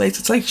over the place.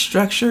 It's like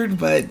structured,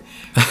 but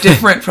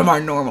different from our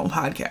normal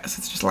podcast.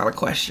 It's just a lot of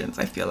questions,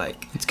 I feel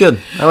like. It's good.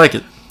 I like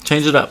it.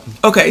 Change it up.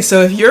 Okay,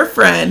 so if your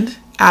friend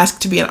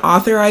asked to be an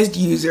authorized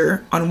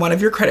user on one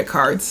of your credit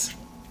cards,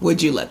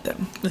 would you let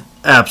them?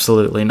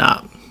 Absolutely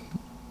not.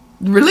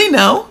 Really?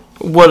 No?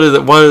 Why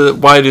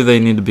do they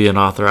need to be an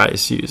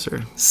authorized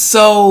user?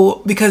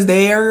 So, because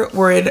they are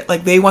worried,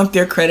 like they want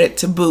their credit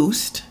to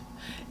boost,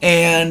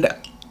 and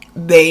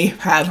they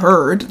have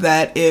heard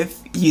that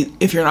if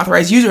you're an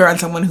authorized user on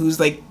someone who's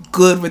like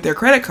good with their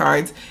credit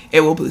cards,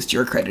 it will boost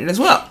your credit as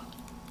well.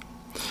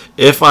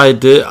 If I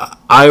did,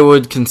 I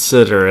would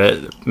consider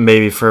it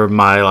maybe for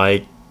my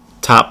like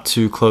top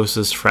 2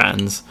 closest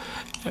friends.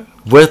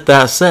 With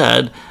that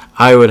said,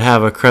 I would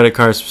have a credit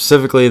card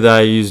specifically that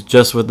I use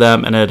just with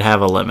them, and it'd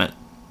have a limit,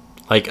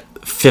 like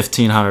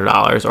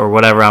 $1,500 or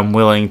whatever I'm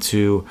willing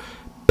to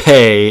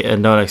pay,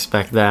 and don't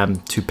expect them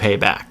to pay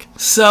back.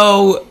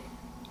 So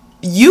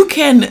you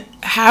can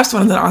have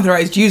someone as an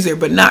authorized user,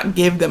 but not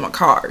give them a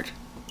card.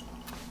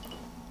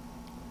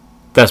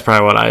 That's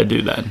probably what I'd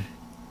do then.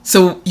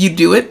 So you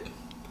do it?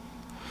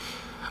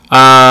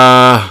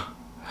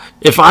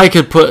 If I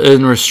could put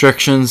in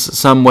restrictions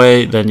some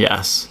way, then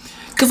yes.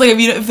 Because like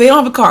if they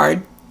don't have a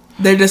card,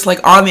 they're just like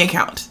on the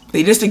account.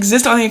 They just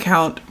exist on the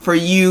account for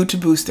you to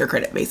boost their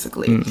credit,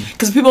 basically.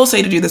 Because people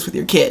say to do this with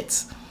your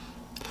kids.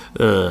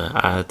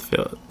 I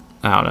don't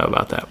know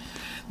about that.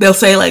 They'll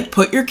say like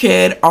put your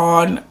kid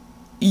on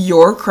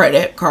your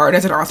credit card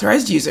as an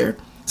authorized user.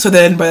 So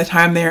then by the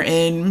time they're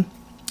in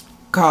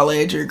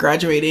college or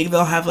graduating,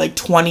 they'll have like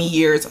 20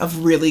 years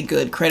of really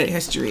good credit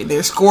history.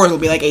 Their scores will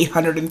be like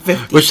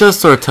 850. Which just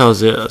sort of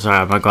tells you, sorry,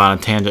 I'm going on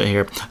a tangent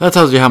here. That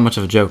tells you how much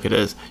of a joke it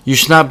is. You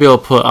should not be able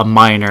to put a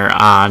minor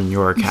on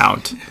your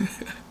account.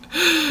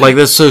 Like,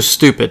 that's so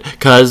stupid.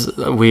 Because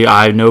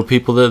I know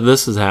people that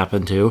this has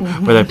happened to,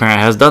 where their parent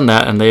has done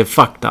that and they've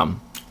fucked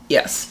them.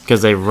 Yes.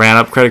 Because they ran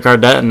up credit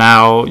card debt and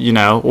now,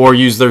 or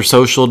use their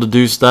social to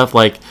do stuff.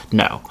 Like,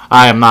 no.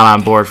 I am not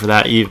on board for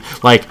that.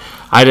 Like,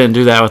 I didn't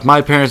do that with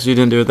my parents. You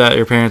didn't do that with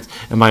your parents.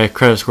 And my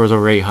credit score is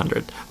over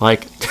 800.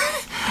 Like,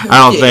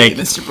 I don't think...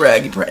 Mr.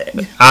 Braggy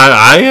brag.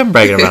 I am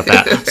bragging about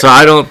that. So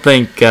I don't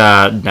think...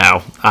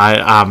 no.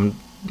 I'm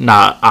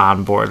not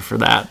on board for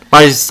that.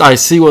 I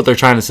see what they're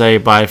trying to say,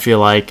 but I feel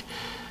like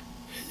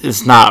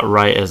it's not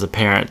right as a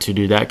parent to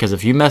do that. Because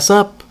if you mess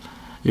up,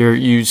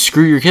 you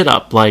screw your kid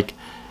up. Like,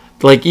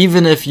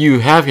 even if you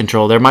have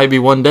control, there might be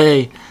one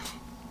day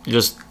you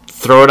just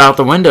throw it out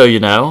the window,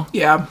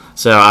 Yeah.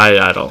 So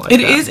I don't like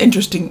it. It is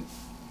interesting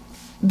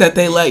that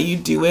they let you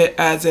do it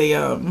as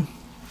a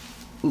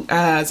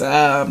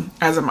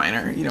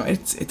minor.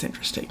 It's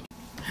interesting.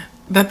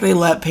 that they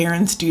let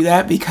parents do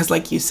that because,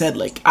 like you said,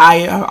 like I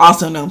have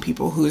also known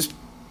people whose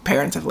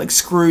parents have like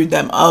screwed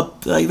them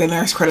up. Like then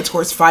their credit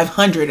score is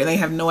 500 and they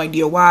have no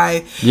idea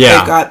why. Yeah.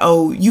 They've got,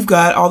 oh, you've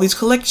got all these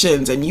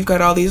collections and you've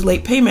got all these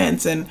late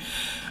payments and.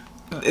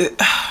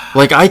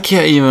 Like I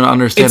can't even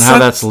understand how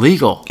that's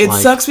legal. It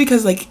sucks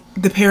because like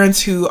the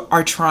parents who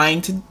are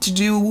trying to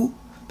do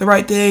the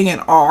right thing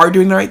and are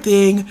doing the right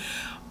thing,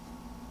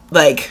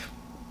 like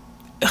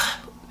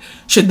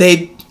should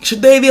they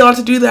be allowed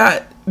to do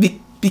that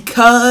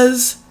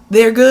because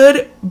they're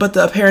good, but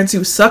the parents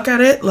who suck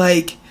at it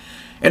like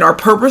and are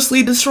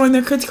purposely destroying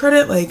their kids'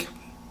 credit, like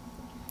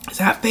is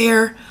that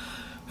fair?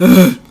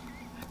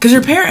 Because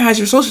your parent has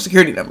your social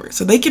security number,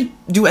 so they can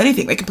do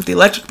anything. They can put the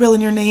electric bill in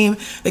your name.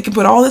 They can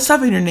put all this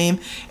stuff in your name,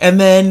 and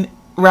then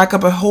rack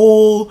up a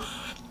whole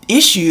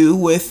issue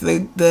with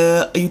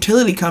the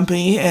utility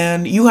company,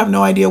 and you have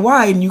no idea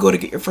why. And you go to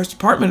get your first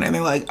apartment, and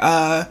they're like,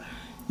 "No,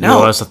 you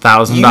owe us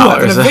 $1,000. You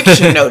have an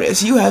eviction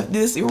notice. You have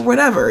this or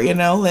whatever." You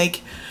know,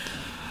 like.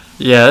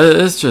 Yeah,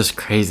 it's just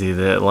crazy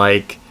that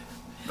like.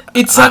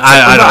 It sucks.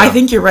 I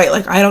think you're right.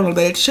 Like, I don't know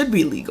that it should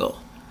be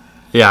legal.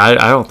 Yeah,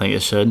 I don't think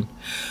it should.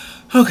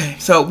 Okay,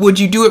 so would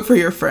you do it for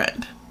your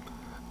friend?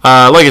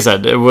 Like I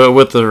said,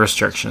 with the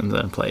restrictions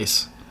in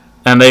place.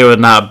 And they would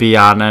not be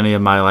on any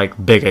of my,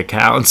 like, big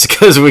accounts,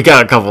 because we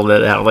got a couple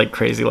that have, like,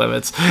 crazy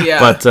limits. Yeah.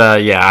 But,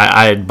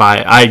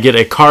 I'd get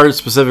a card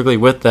specifically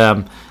with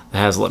them that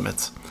has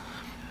limits.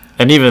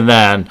 And even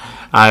then,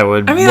 I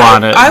would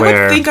want it I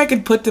where... would think I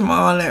could put them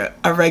on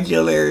a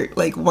regular,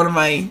 like, one of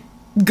my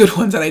good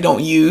ones that I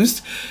don't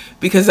use,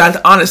 because that's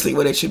honestly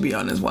what it should be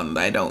on, is one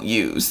that I don't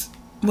use.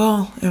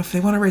 Well, if they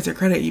want to raise their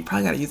credit, you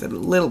probably got to use it a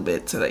little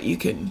bit so that you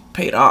can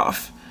pay it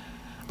off.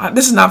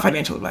 This is not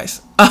financial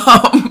advice.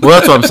 Well,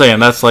 that's what I'm saying.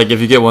 That's like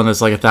if you get one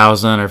that's like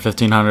 $1,000 or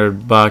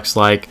 $1,500,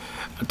 like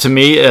to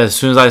me, as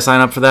soon as I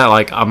sign up for that,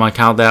 like I'm gonna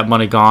count that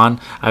money gone.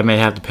 I may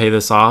have to pay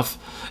this off,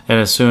 and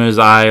as soon as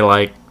I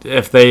like,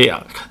 if they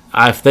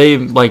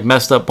like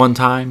messed up one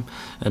time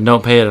and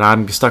don't pay it, and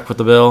I'm stuck with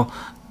the bill,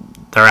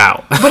 they're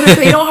out. But if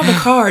they don't have a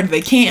card,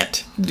 they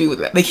can't do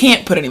that. They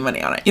can't put any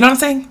money on it. You know what I'm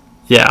saying?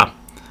 Yeah.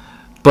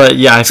 But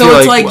yeah, I feel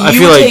like... So it's like you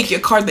take a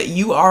card that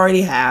you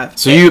already have.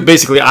 So you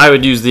basically, I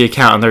would use the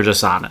account and they're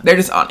just on it. They're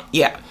just on it,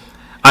 yeah.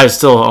 I'd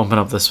still open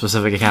up the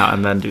specific account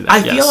and then do that,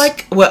 I feel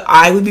like what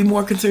I would be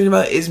more concerned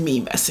about is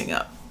me messing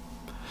up.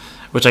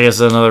 Which I guess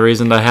is another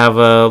reason to have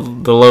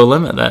the low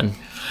limit then.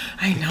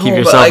 I know, keep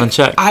yourself in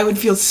check. I would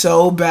feel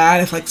so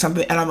bad if like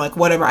something, and I'm like,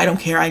 whatever, I don't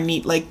care, I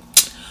need like...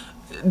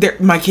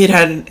 my kid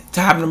had to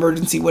have an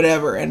emergency,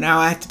 whatever, and now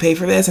I have to pay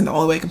for this, and the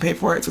only way I can pay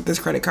for it is with this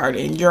credit card,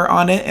 and you're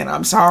on it, and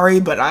I'm sorry,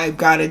 but I've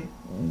got to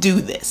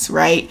do this,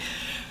 right?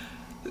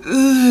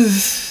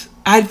 Ugh,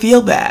 I'd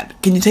feel bad.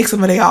 Can you take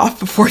somebody off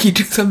before you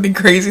do something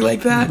crazy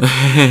like that?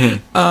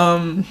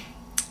 I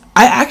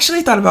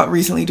actually thought about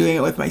recently doing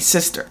it with my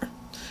sister,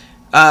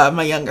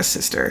 my youngest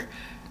sister,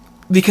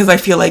 because I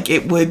feel like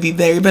it would be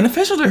very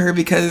beneficial to her,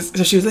 because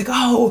so she was like,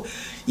 oh,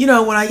 you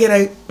know, when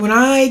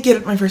I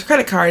get my first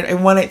credit card, I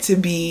want it to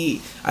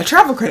be a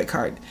travel credit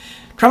card.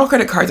 Travel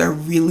credit cards are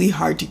really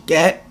hard to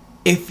get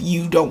if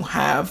you don't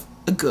have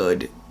a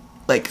good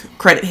like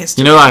credit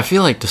history. You know, I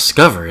feel like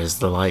Discover is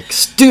the like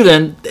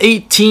student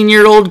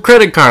 18-year-old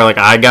credit card. Like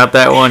I got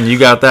that one, you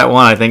got that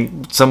one. I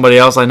think somebody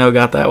else I know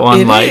got that one.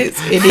 It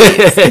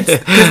is.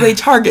 It's because they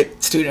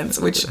target students,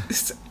 which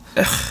is,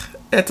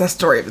 it's a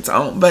story of its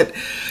own. But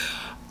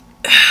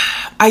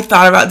I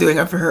thought about doing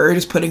it for her,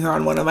 just putting her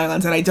on one of my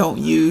ones that I don't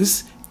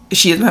use.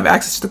 She doesn't have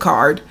access to the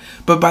card,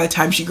 but by the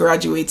time she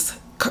graduates,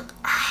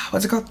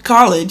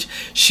 college,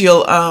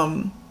 she'll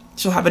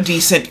have a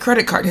decent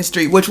credit card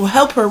history, which will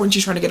help her when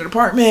she's trying to get an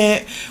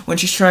apartment, when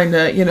she's trying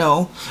to, you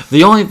know.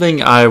 The only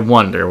thing I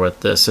wonder with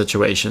this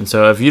situation,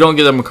 so if you don't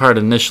get them a card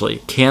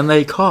initially, can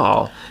they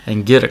call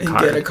and get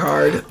a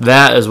card?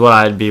 That is what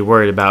I'd be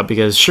worried about,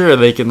 because sure,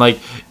 they can, like,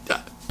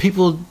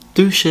 people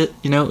do shit,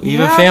 you know,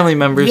 even family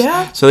members.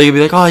 Yeah. So they could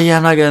be like, oh yeah,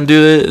 I'm not gonna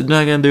do it.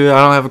 I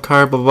don't have a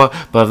card, blah, blah,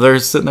 blah. But if they're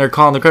sitting there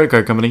calling the credit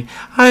card company,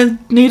 I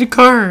need a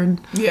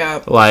card.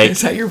 Yeah. Like,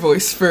 is that your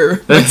voice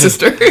for my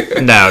sister?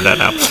 No.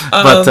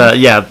 But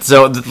yeah,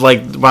 so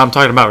like when I'm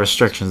talking about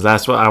restrictions,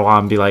 that's what I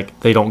want to be like.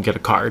 They don't get a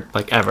card,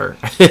 like ever.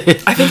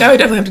 I think I would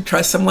definitely have to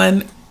trust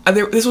someone.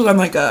 This was on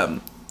like a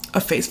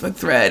Facebook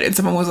thread, and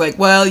someone was like,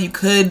 well, they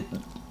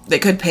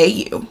could pay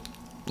you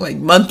like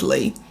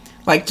monthly.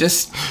 Like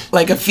just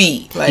like a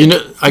fee, like you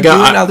know, I'll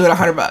do it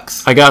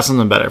 $100. I got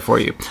something better for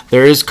you.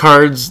 There is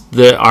cards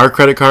that are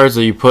credit cards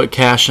that you put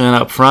cash in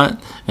up front,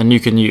 and you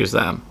can use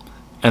them.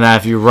 And then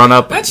if you run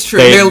up, that's true.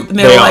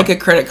 They're like a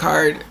credit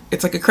card.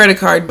 It's like a credit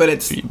card,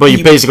 but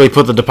you basically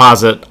put the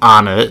deposit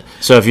on it.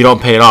 So if you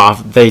don't pay it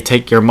off, they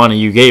take your money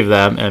you gave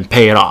them and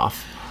pay it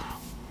off.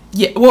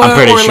 Yeah, well, I'm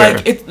pretty sure.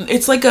 Like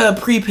it's like a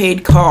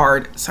prepaid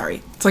card.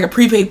 Sorry, it's like a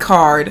prepaid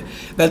card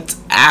that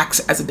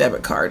acts as a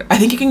debit card. I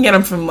think you can get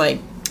them from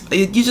like.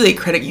 Usually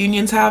credit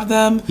unions have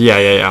them.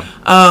 Yeah.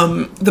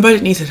 The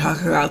budget needs to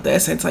talk about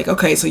this. It's like,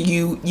 okay, so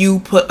you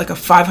put like a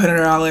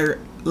 $500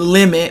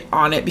 limit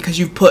on it because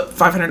you put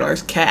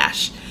 $500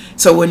 cash.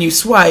 So when you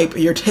swipe,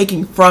 you're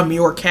taking from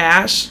your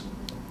cash.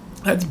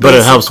 But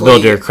it helps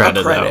build your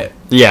credit, though.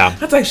 Yeah.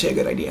 That's actually a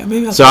good idea.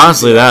 Maybe so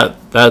honestly,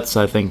 that's,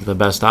 I think, the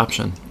best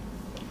option.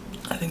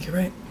 I think you're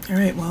right. All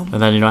right, well.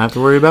 And then you don't have to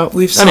worry about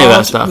any of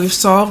that stuff. We've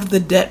solved the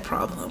debt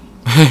problem.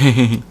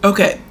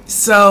 Okay,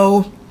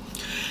 so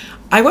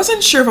I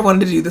wasn't sure if I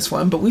wanted to do this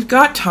one, but we've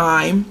got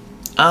time.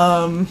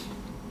 My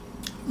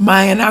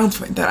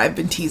announcement that I've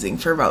been teasing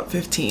for about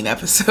 15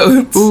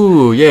 episodes.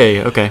 Ooh,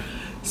 yay, okay.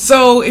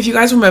 So if you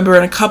guys remember,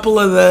 in a couple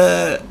of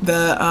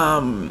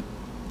the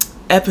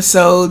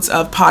episodes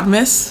of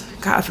Podmas,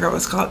 God, I forgot what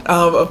it's called,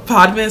 of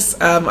Podmas,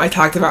 I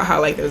talked about how,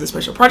 like, there was a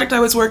special project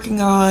I was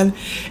working on,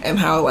 and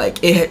how,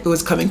 like, it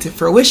was coming to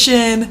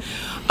fruition,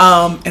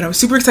 and I was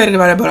super excited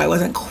about it, but I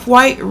wasn't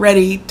quite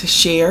ready to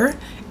share,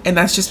 and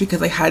that's just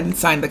because I hadn't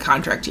signed the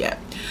contract yet.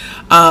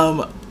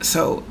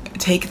 So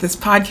take this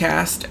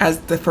podcast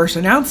as the first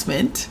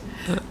announcement.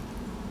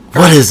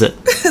 What is it?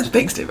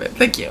 Thanks, David.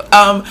 Thank you.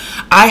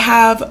 I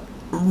have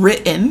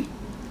written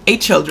a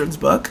children's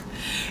book,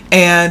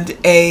 and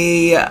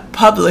a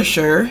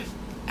publisher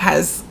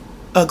has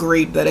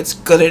agreed that it's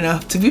good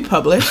enough to be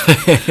published.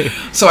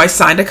 So I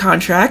signed a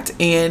contract,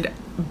 and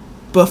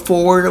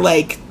before,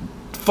 like,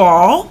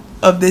 fall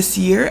of this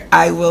year,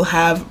 I will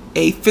have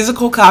a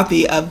physical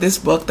copy of this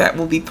book that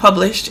will be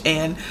published,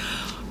 and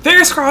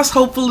fingers crossed,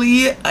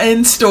 hopefully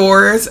in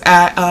stores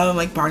at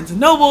like Barnes and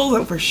Noble.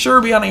 It'll for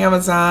sure be on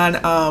Amazon.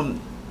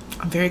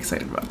 I'm very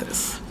excited about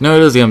this. No,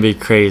 it is going to be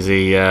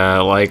crazy.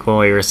 Like, when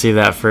we receive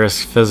that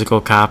first physical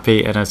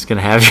copy and it's going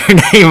to have your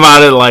name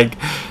on it, like,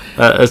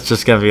 it's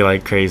just going to be,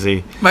 like,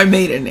 crazy. My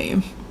maiden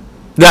name.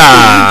 No.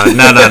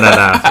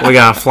 We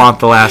got to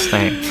flaunt the last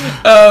name.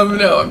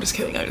 No, I'm just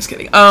kidding.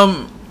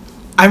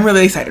 I'm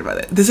really excited about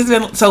it. This has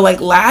been, so, like,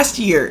 last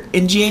year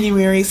in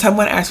January,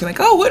 someone asked me,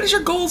 like, oh, what is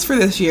your goals for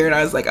this year? And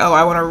I was like, oh,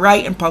 I want to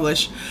write and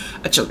publish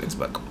a children's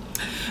book.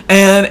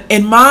 And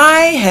in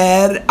my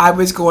head, I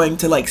was going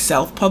to, like,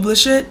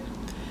 self-publish it.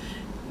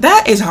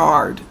 That is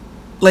hard.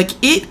 Like,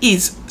 it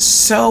is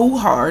so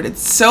hard.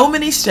 It's so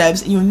many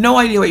steps, and you have no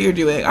idea what you're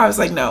doing. I was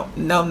like, no.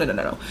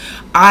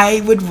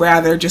 I would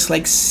rather just,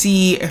 like,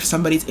 see if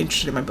somebody's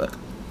interested in my book.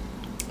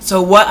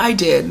 So what I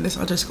did, and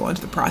I'll just go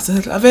into the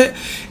process of it,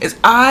 is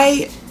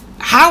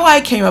how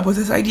I came up with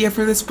this idea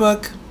for this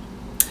book.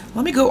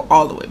 Let me go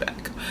all the way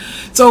back.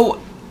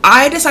 So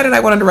I decided I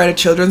wanted to write a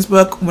children's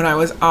book when I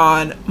was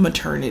on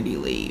maternity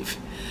leave.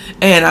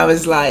 And I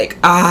was like,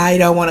 I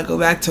don't want to go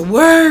back to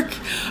work.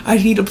 I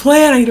need a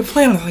plan. I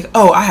was like,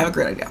 oh, I have a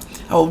great idea.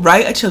 I will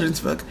write a children's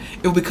book.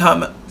 It will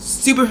become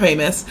super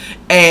famous,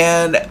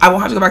 and I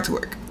won't have to go back to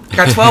work. I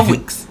got 12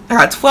 weeks. I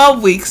got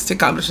 12 weeks to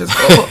accomplish this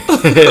goal.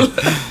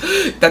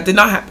 That did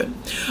not happen.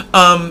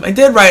 I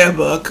did write a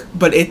book,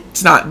 but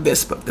it's not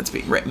this book that's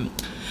being written.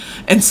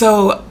 And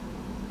so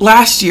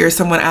last year,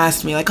 someone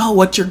asked me, like, oh,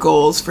 what's your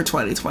goals for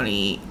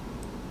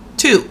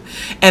 2022?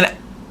 And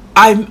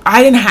I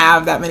didn't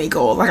have that many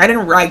goals. Like, I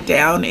didn't write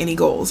down any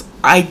goals.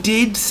 I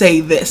did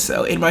say this,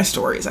 though, in my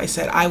stories. I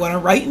said, I want to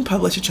write and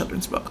publish a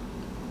children's book.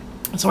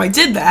 So I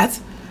did that.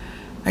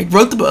 I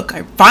wrote the book.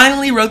 I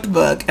finally wrote the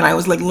book, and I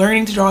was, like,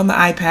 learning to draw on the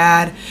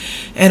iPad.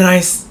 And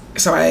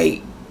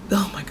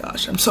oh my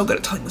gosh, I'm so good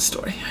at telling the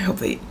story. I hope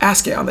they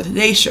ask it on the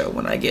Today Show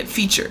when I get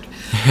featured.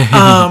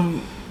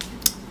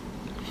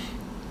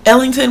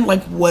 Ellington,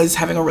 like, was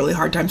having a really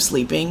hard time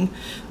sleeping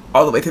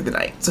all the way through the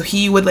night. So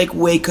he would, like,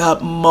 wake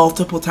up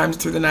multiple times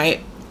through the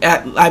night.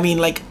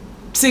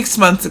 6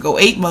 months ago,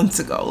 8 months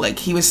ago, like,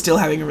 he was still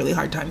having a really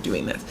hard time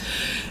doing this.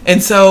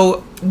 And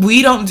so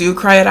we don't do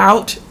Cry It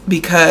Out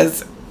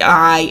because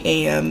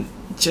I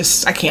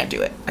can't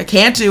do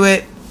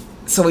it.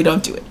 So we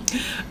don't do it.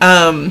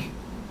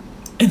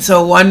 And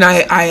so one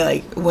night I,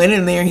 like, went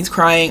in there and he's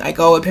crying. I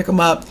go and pick him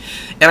up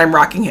and I'm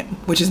rocking him,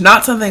 which is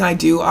not something I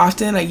do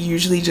often. I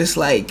usually just,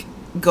 like,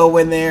 go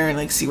in there and,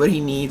 like, see what he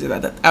needs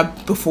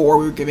before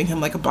we were giving him,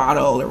 like, a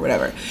bottle or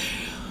whatever.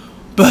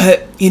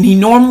 And he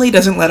normally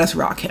doesn't let us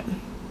rock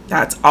him.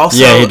 That's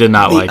also, yeah, he did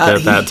not like it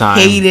at that time.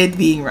 He hated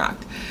being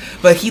rocked.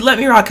 But he let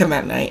me rock him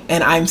that night,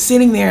 and I'm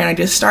sitting there and I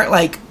just start,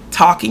 like,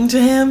 talking to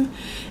him,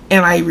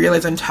 and I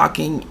realize I'm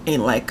talking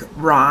in, like,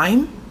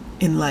 rhyme,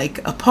 in,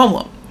 like, a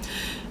poem.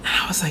 And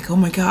I was like, oh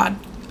my God,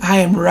 I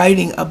am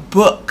writing a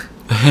book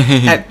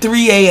at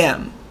 3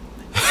 a.m.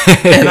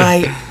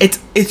 And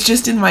it's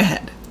just in my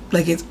head.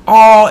 Like, it's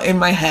all in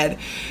my head.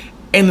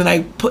 And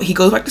then he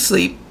goes back to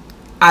sleep.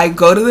 I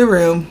go to the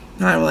room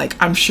and I'm like,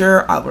 I'm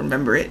sure I'll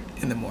remember it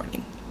in the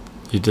morning.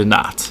 You did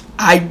not.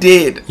 I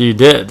did. You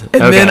did.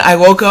 And then I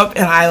woke up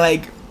and I,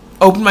 like,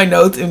 opened my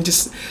notes and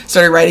just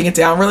started writing it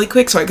down really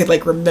quick so I could,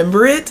 like,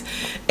 remember it.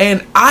 And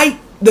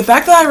the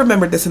fact that I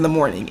remembered this in the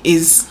morning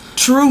is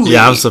truly...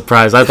 Yeah, I'm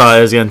surprised. I thought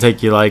it was going to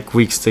take you, like,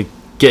 weeks to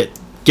get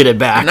it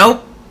back.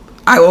 Nope.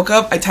 I woke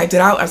up, I typed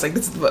it out, I was like,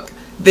 this is the book.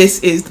 This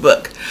is the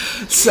book.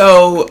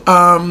 So,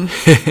 I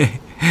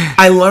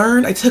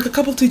took a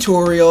couple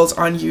tutorials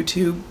on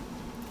YouTube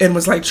and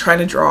was, like, trying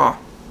to draw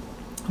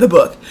the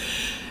book.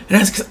 And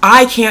that's because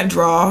I can't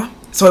draw,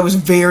 so it was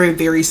very,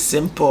 very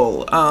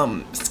simple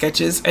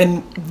sketches.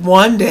 And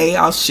one day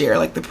I'll share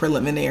like the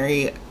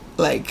preliminary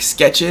like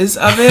sketches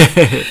of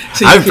it.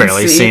 So I've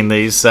barely seen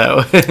these,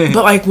 so. But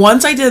like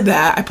once I did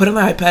that, I put it on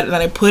my iPad and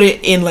then I put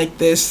it in like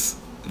this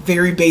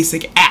very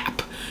basic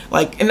app.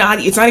 Like, and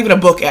it's not even a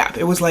book app.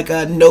 It was like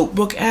a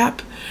notebook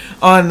app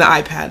on the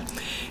iPad.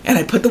 And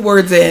I put the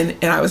words in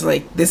and I was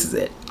like, this is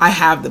it. I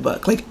have the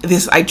book. Like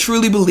this, I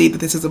truly believe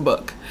that this is a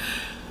book.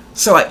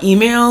 So I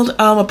emailed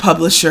a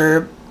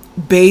publisher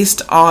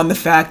based on the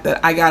fact that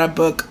I got a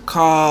book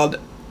called,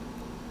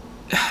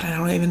 I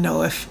don't even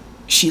know if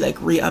she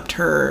like re-upped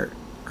her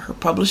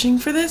publishing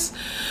for this.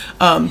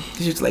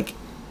 She's like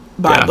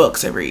buy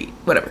books every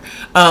whatever.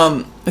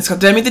 It's called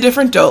Demi the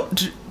Different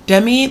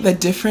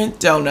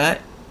Donut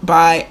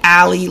by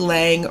Allie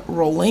Lang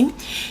Rowling,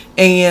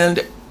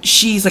 and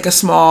she's like a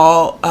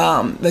small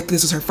like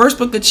this is her first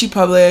book that she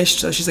published,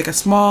 so she's like a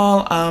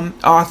small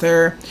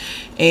author.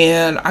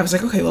 And I was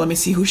like, okay, well, let me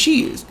see who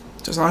she used.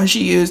 So I saw who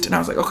she used, and I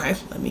was like, okay,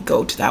 let me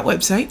go to that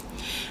website.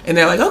 And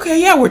they're like,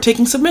 okay, yeah, we're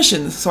taking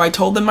submissions. So I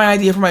told them my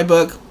idea for my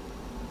book.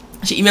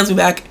 She emails me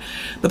back,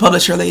 the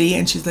publisher lady,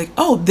 and she's like,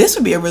 oh, this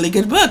would be a really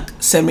good book.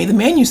 Send me the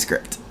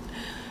manuscript.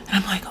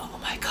 And I'm like, oh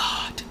my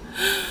God.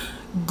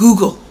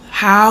 Google,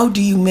 how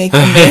do you make a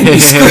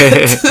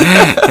manuscript?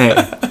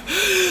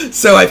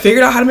 So I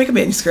figured out how to make a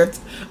manuscript,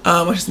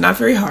 which is not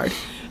very hard.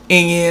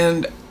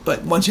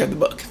 But once you have the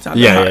book, it's not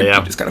that hard.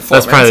 You just gotta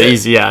format it. That's probably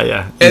easy, easy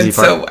and part.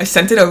 So I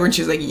sent it over, and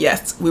she was like,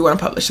 yes, we want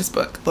to publish this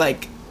book.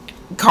 Like,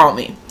 call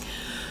me.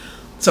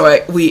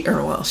 So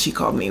she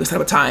called me. We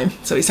set up a time.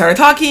 So we started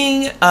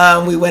talking.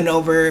 We went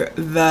over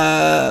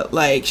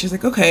she was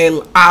like,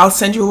 okay, I'll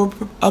send you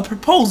a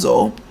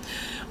proposal.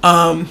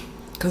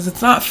 Because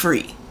it's not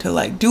free. To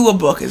like do a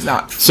book is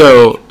not free.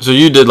 So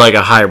you did like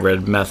a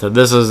hybrid method.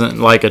 This isn't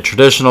like a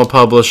traditional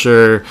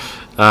publisher,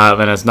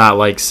 and it's not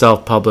like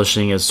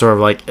self-publishing. It's sort of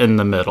like in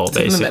the middle,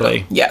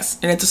 basically. Yes,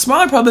 and it's a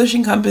smaller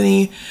publishing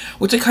company,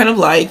 which I kind of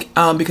like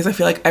because I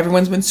feel like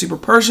everyone's been super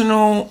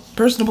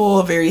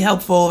personable, very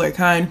helpful, very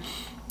kind.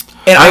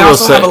 And I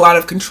also have a lot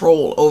of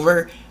control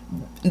over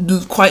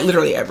quite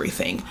literally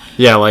everything.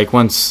 Yeah, like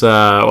once,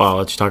 I'll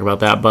let you talk about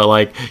that, but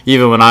like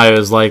even when I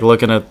was like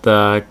looking at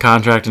the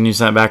contract and you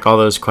sent back all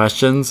those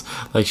questions,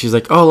 like she's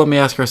like, oh, let me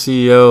ask our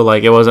CEO.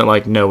 Like it wasn't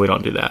like, no, we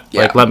don't do that.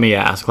 Yeah. Like, let me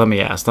ask.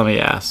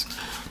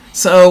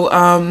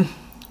 So,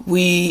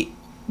 we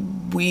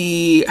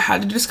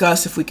had to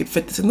discuss if we could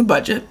fit this in the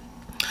budget.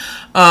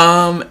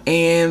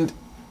 And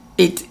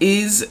it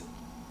is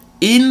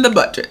in the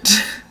budget.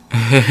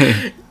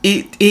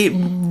 It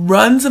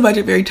runs the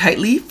budget very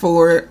tightly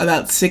for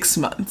about 6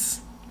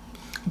 months,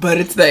 but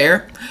it's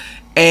there,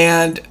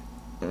 and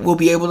we'll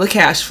be able to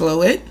cash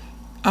flow it,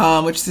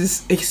 which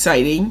is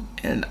exciting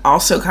and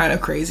also kind of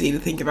crazy to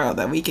think about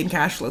that we can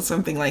cash flow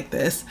something like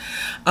this.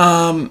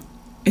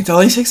 It's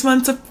only 6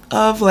 months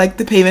of like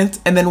the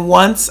payments, and then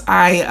once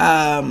I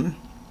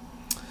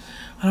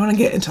don't want to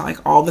get into like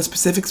all the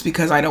specifics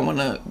because I don't want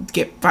to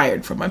get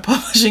fired from my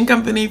publishing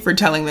company for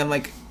telling them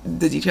like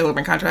the detail of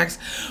my contracts.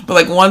 But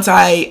like once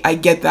I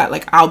get that,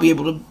 like I'll be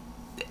able to,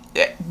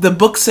 the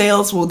book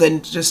sales will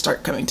then just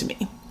start coming to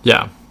me.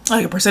 Yeah.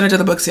 Like a percentage of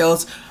the book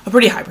sales, a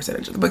pretty high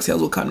percentage of the book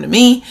sales will come to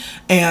me.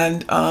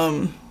 And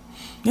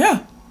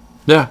yeah.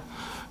 Yeah.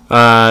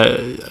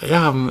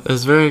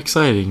 It's very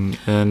exciting.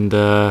 And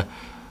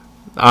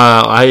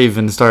I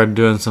even started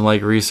doing some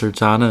like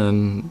research on it,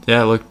 and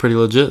yeah, it looked pretty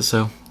legit.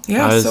 So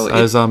yeah,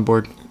 I was on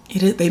board.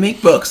 They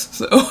make books,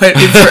 so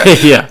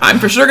yeah. I'm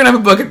for sure gonna have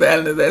a book at the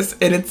end of this,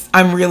 and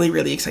I'm really,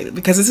 really excited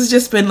because this has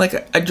just been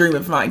like a dream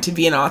of mine to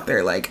be an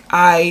author. Like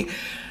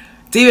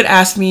David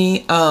asked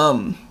me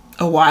a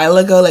while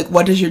ago, like,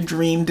 what does your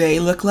dream day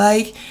look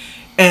like?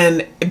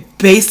 And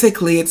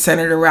basically it's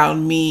centered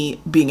around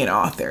me being an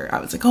author. I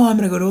was like, oh, I'm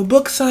gonna go to a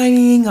book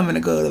signing. I'm gonna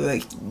go to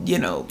like,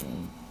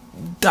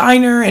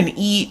 diner and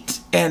eat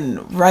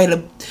and write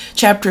a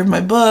chapter of my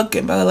book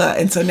and blah, blah, blah.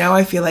 And so now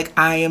I feel like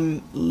I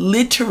am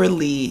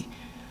literally,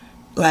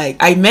 like,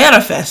 I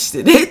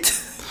manifested it.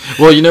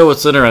 Well,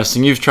 what's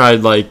interesting? You've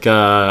tried, like,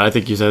 I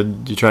think you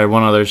said you tried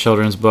one other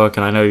children's book,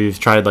 and I know you've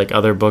tried, like,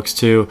 other books,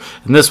 too.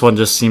 And this one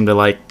just seemed to,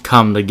 like,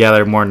 come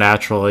together more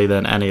naturally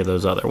than any of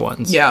those other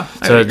ones. Yeah.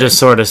 So it just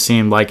sort of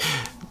seemed like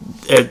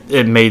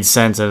it made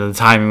sense, and the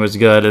timing was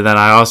good. And then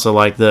I also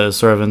like the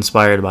sort of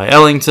inspired by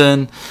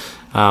Ellington.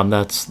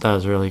 That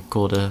was really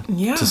cool to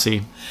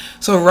see.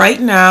 So right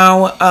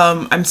now,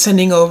 I'm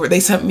sending over, they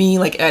sent me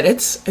like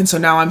edits. And so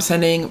now I'm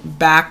sending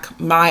back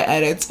my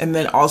edits and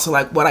then also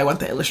like what I want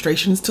the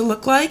illustrations to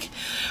look like.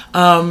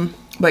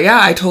 But yeah,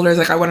 I told her,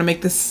 like, I want to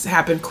make this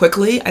happen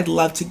quickly. I'd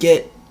love to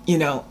get,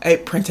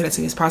 it printed as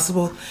soon as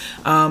possible.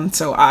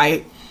 So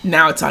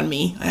now it's on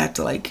me. I have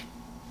to like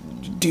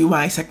do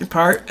my second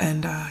part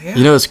and yeah.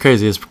 It's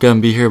crazy. It's going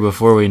to be here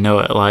before we know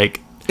it. Like,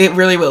 it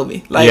really will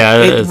be. Like,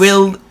 yeah, it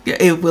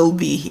will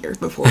be here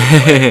before we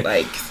know it.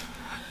 Like,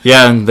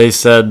 yeah, and they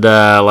said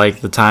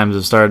like the times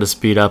have started to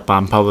speed up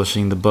on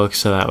publishing the book,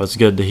 so that was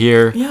good to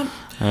hear. Yeah.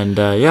 And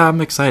yeah,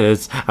 I'm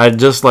excited. I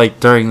just like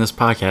during this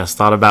podcast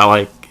thought about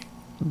like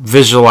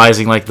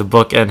visualizing like the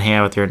book in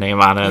hand with your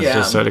name on it. It's Yeah.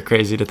 just sort of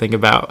crazy to think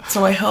about.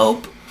 So I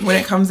hope when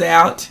it comes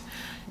out,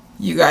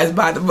 you guys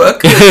buy the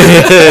book.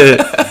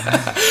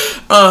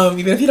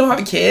 Even if you don't have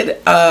a kid,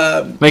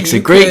 Makes a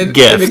great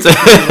gift. It's a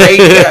great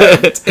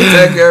gift. It's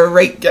a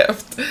great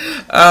gift.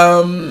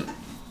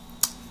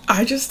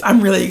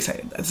 I'm really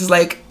excited. This is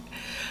like,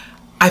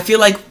 I feel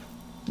like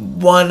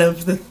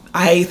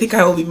I think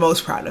I will be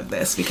most proud of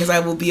this because I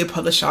will be a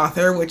published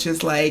author, which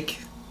is like,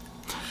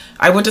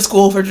 I went to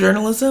school for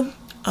journalism.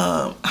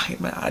 I'm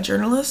not a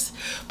journalist,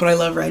 but I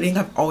love writing.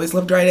 I've always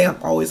loved writing.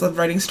 I've always loved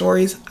writing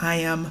stories. I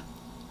am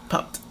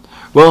pumped.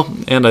 Well,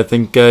 and I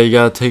think you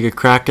got to take a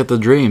crack at the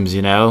dreams,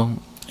 you know?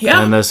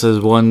 Yeah. And this is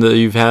one that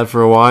you've had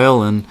for a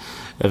while, and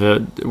if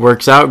it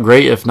works out,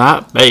 great. If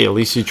not, hey, at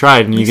least you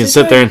tried. And you can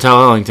sit there and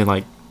tell Ellington,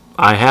 like,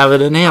 I have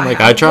it in hand.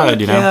 Like, I tried,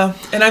 you know? Yeah.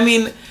 And I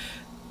mean,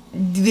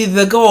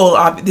 the goal,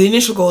 the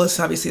initial goal is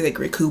to obviously, like,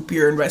 recoup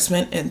your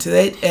investment into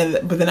it.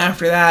 But then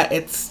after that,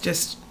 it's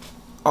just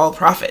all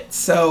profits.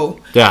 So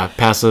yeah,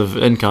 passive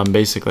income,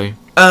 basically.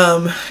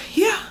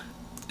 Yeah.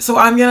 So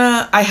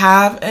I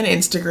have an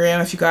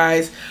Instagram if you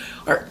guys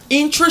are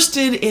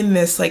interested in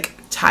this like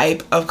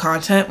type of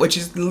content, which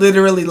is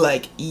literally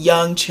like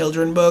young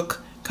children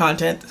book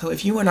content. So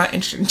if you are not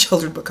interested in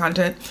children book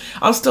content,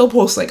 I'll still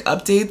post like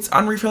updates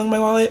on refilling my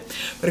wallet.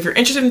 But if you're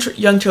interested in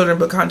young children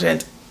book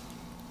content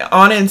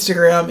on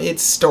Instagram,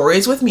 it's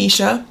Stories with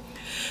Mesha,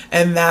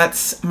 and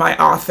that's my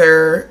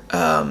author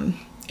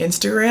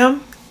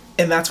Instagram,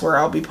 and that's where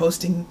I'll be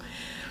posting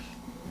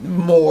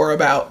more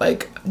about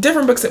like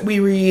different books that we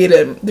read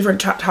and different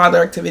toddler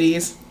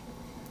activities.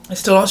 I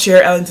still don't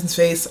share Ellington's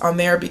face on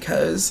there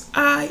because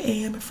I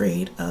am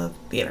afraid of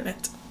the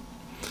internet.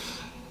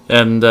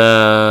 And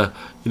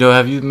you know,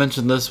 have you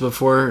mentioned this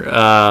before?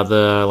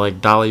 The like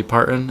Dolly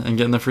Parton and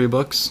getting the free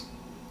books.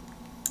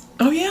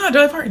 Oh yeah,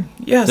 Dolly Parton.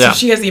 Yeah, so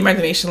she has the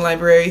Imagination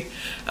Library.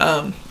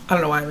 I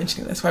don't know why I'm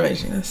mentioning this. Why am I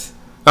mentioning this?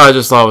 I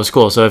just thought it was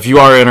cool. So if you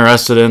are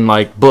interested in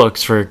like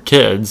books for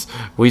kids,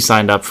 we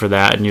signed up for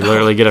that, and you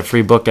literally get a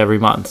free book every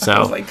month. So I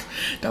was like,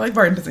 Dolly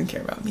Parton doesn't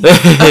care about me.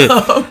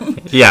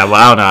 Yeah, well,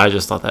 I don't know. I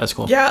just thought that was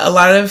cool. Yeah, a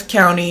lot of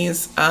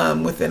counties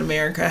within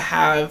America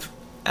have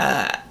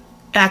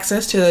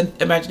access to the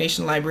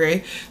Imagination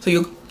Library.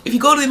 So if you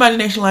go to the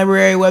Imagination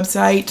Library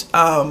website,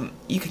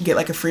 you can get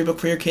like a free book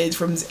for your kids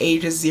from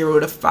ages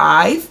 0 to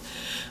 5.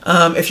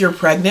 If you're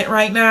pregnant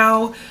right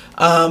now,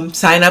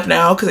 sign up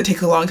now because it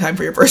takes a long time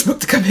for your first book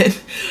to come in.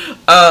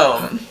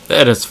 And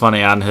it's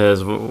funny on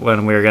his,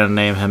 when we were going to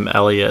name him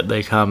Elliot,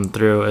 they come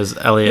through as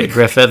Elliot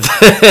Griffith.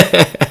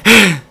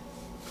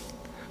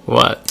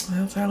 What?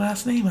 That's our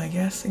last name, I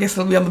guess. I guess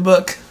it'll be on the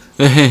book.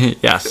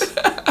 Yes.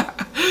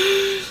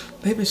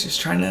 Baby's just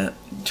trying to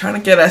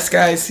get us,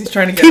 guys. He's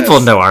trying to get People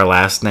us. know our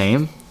last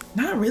name.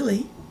 Not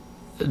really.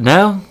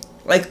 No?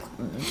 Like,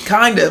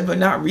 kind of, but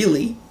not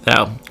really.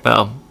 No.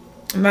 Well.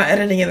 I'm not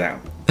editing it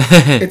out.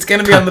 It's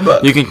going to be on the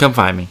book. You can come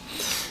find me.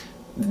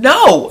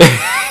 No!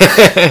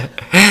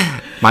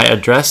 My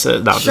address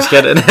is... No, I'm just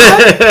kidding.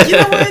 You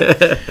know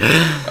what?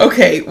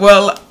 Okay,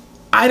 well,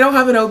 I don't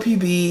have an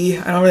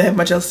OPB. I don't really have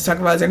much else to talk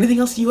about. Is there anything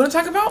else you want to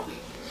talk about?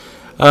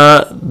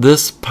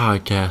 This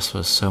podcast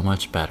was so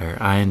much better.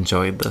 I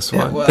enjoyed this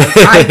one. It was.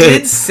 I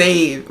did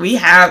save. We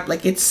have,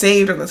 like, it's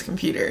saved on this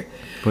computer.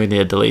 We need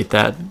to delete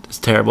that. It's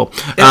terrible.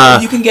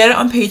 You can get it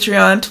on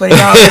Patreon, $20.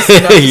 No,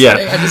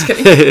 I'm just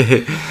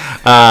kidding.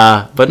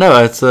 But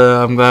no, it's.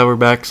 I'm glad we're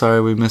back.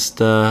 Sorry we missed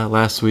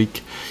last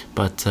week,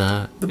 but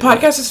the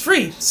podcast is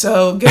free,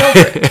 so get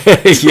over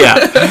it.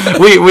 Yeah,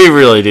 we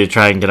really do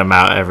try and get them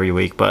out every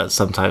week, but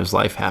sometimes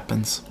life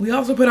happens. We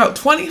also put out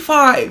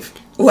 25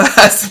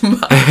 last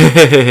month.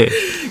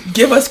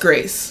 Give us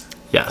grace.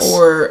 Yes.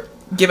 Or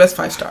give us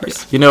 5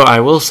 stars. You know,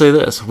 I will say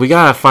this: we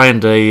gotta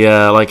find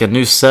a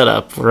new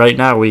setup. Right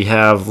now, we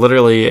have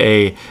literally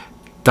a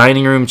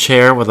dining room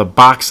chair with a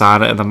box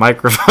on it and a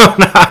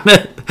microphone on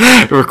it,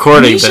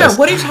 recording Mesha, this.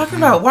 what are you talking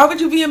about? Why would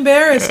you be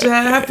embarrassed to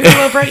have people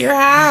over at your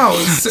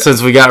house?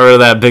 Since we got rid of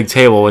that big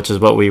table, which is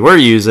what we were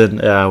using,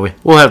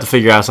 we'll have to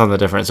figure out something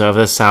different. So if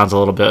this sounds a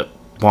little bit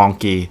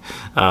wonky,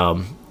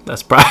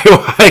 that's probably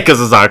why, because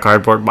it's not a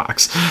cardboard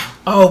box.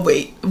 Oh,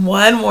 wait.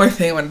 One more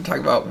thing I wanted to talk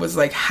about was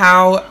like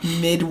how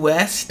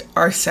Midwest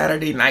our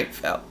Saturday night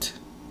felt.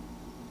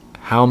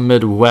 How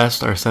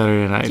Midwest our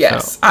Saturday night felt.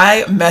 Yes.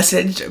 I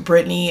messaged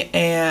Brittany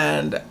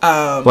and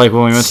like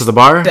when we went to the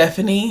bar?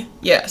 Stephanie.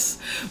 Yes.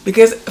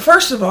 Because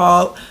first of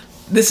all,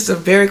 this is a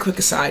very quick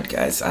aside,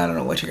 guys. I don't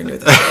know what you're going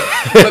to do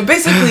with this. But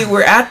basically,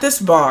 we're at this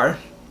bar.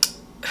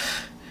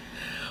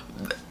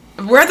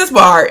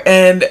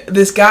 And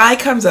this guy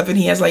comes up and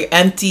he has like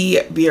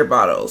empty beer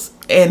bottles,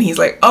 and he's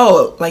like,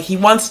 oh, like he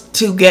wants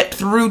to get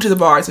through to the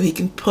bar so he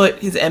can put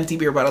his empty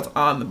beer bottles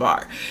on the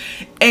bar.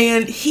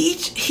 And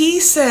he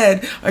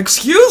said,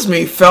 excuse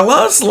me,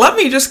 fellas, let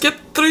me just get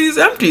through these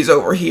empties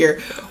over here,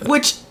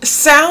 which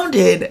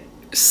sounded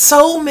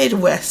so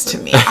Midwest to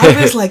me. I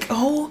was like,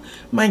 oh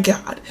my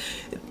God.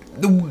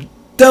 The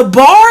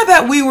bar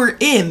that we were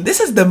in,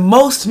 this is the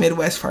most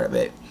Midwest part of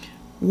it,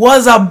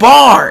 was a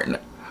barn.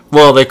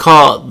 Well, they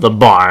call it the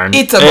barn.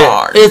 It's a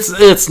barn.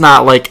 It's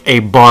not like a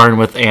barn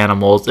with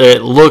animals.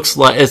 It looks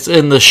like it's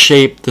in the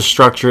shape, the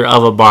structure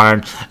of a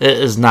barn. It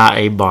is not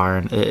a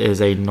barn. It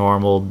is a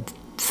normal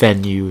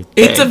venue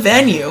thing. It's a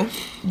venue,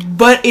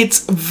 but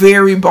it's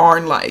very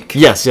barn-like.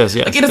 Yes. Like,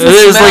 it doesn't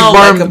is smell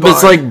like barn. like a barn.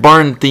 It's like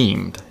barn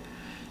themed.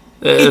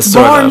 It's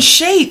sort barn of.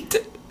 shaped.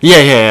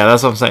 Yeah.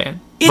 That's what I'm saying.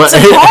 It's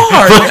a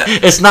barn.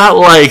 But it's not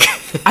like.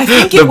 I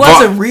think it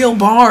was a real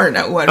barn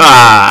at one point.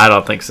 I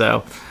don't think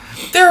so.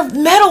 There are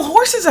metal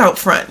horses out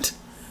front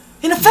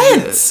in a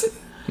fence.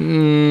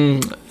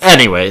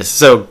 Anyways,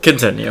 so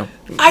continue.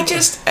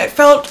 It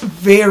felt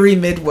very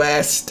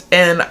Midwest,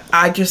 and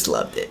I just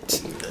loved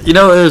it. You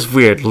know, it was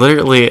weird.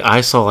 Literally, I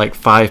saw like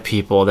 5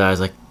 people that I was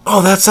like,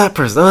 oh, that's that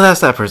person. Oh,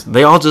 that's that person.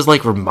 They all just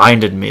like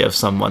reminded me of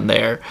someone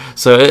there.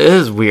 So it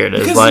is weird.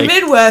 It's because like, in the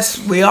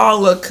Midwest, we all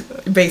look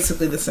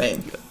basically the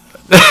same.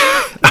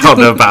 I don't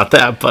know about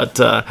that, but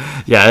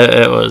yeah,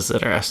 it was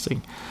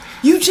interesting.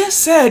 You just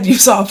said you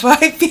saw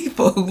 5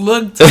 people who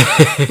looked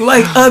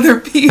like other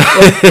people.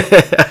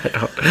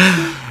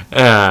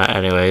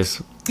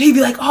 Anyways. He'd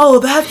be like, oh,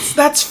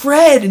 that's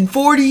Fred in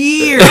 40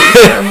 years.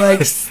 And I'm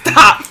like,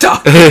 stop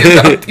talking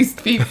about these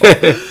people.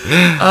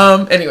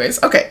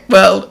 Anyways, okay.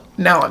 Well,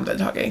 now I'm done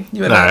talking.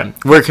 You and I.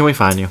 Right. Where can we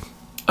find you?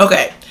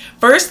 Okay.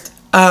 First,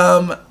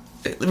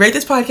 rate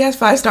this podcast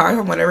 5 stars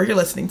on whenever you're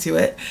listening to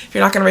it. If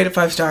you're not going to rate it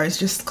 5 stars,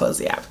 just close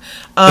the app.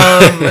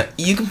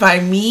 You can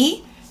find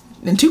me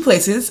in 2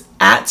 places,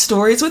 at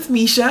Stories with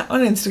Mesha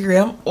on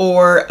Instagram,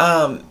 or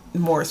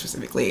more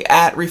specifically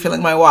at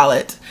Refilling My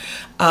Wallet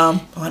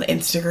on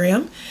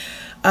Instagram.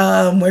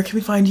 Where can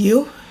we find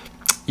you?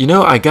 You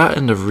know, I got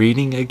into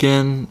reading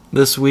again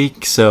this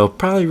week, so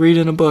probably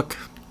reading a book.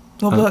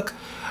 What book?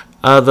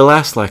 The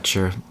last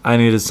lecture. I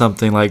needed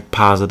something like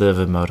positive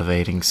and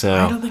motivating, so...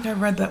 I don't think I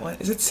read that one.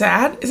 Is it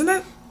sad? Isn't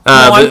that...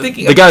 I'm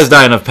thinking the guy's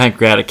dying of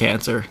pancreatic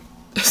cancer.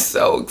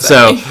 So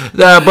exciting. So,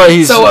 but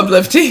he's... So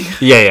uplifting.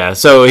 Yeah.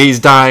 So he's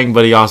dying,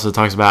 but he also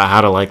talks about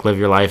how to, like, live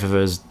your life if it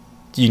was...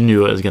 You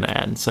knew it was going to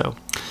end, so...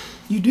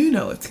 You do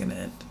know it's going to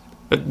end.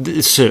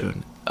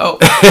 Soon. Oh.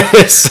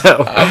 So,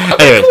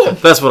 okay, anyway, cool.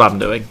 That's what I'm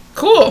doing.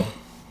 Cool.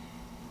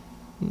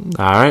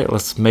 All right,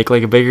 let's make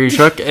like a bakery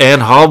truck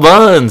and haul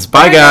buns.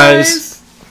 Bye, guys.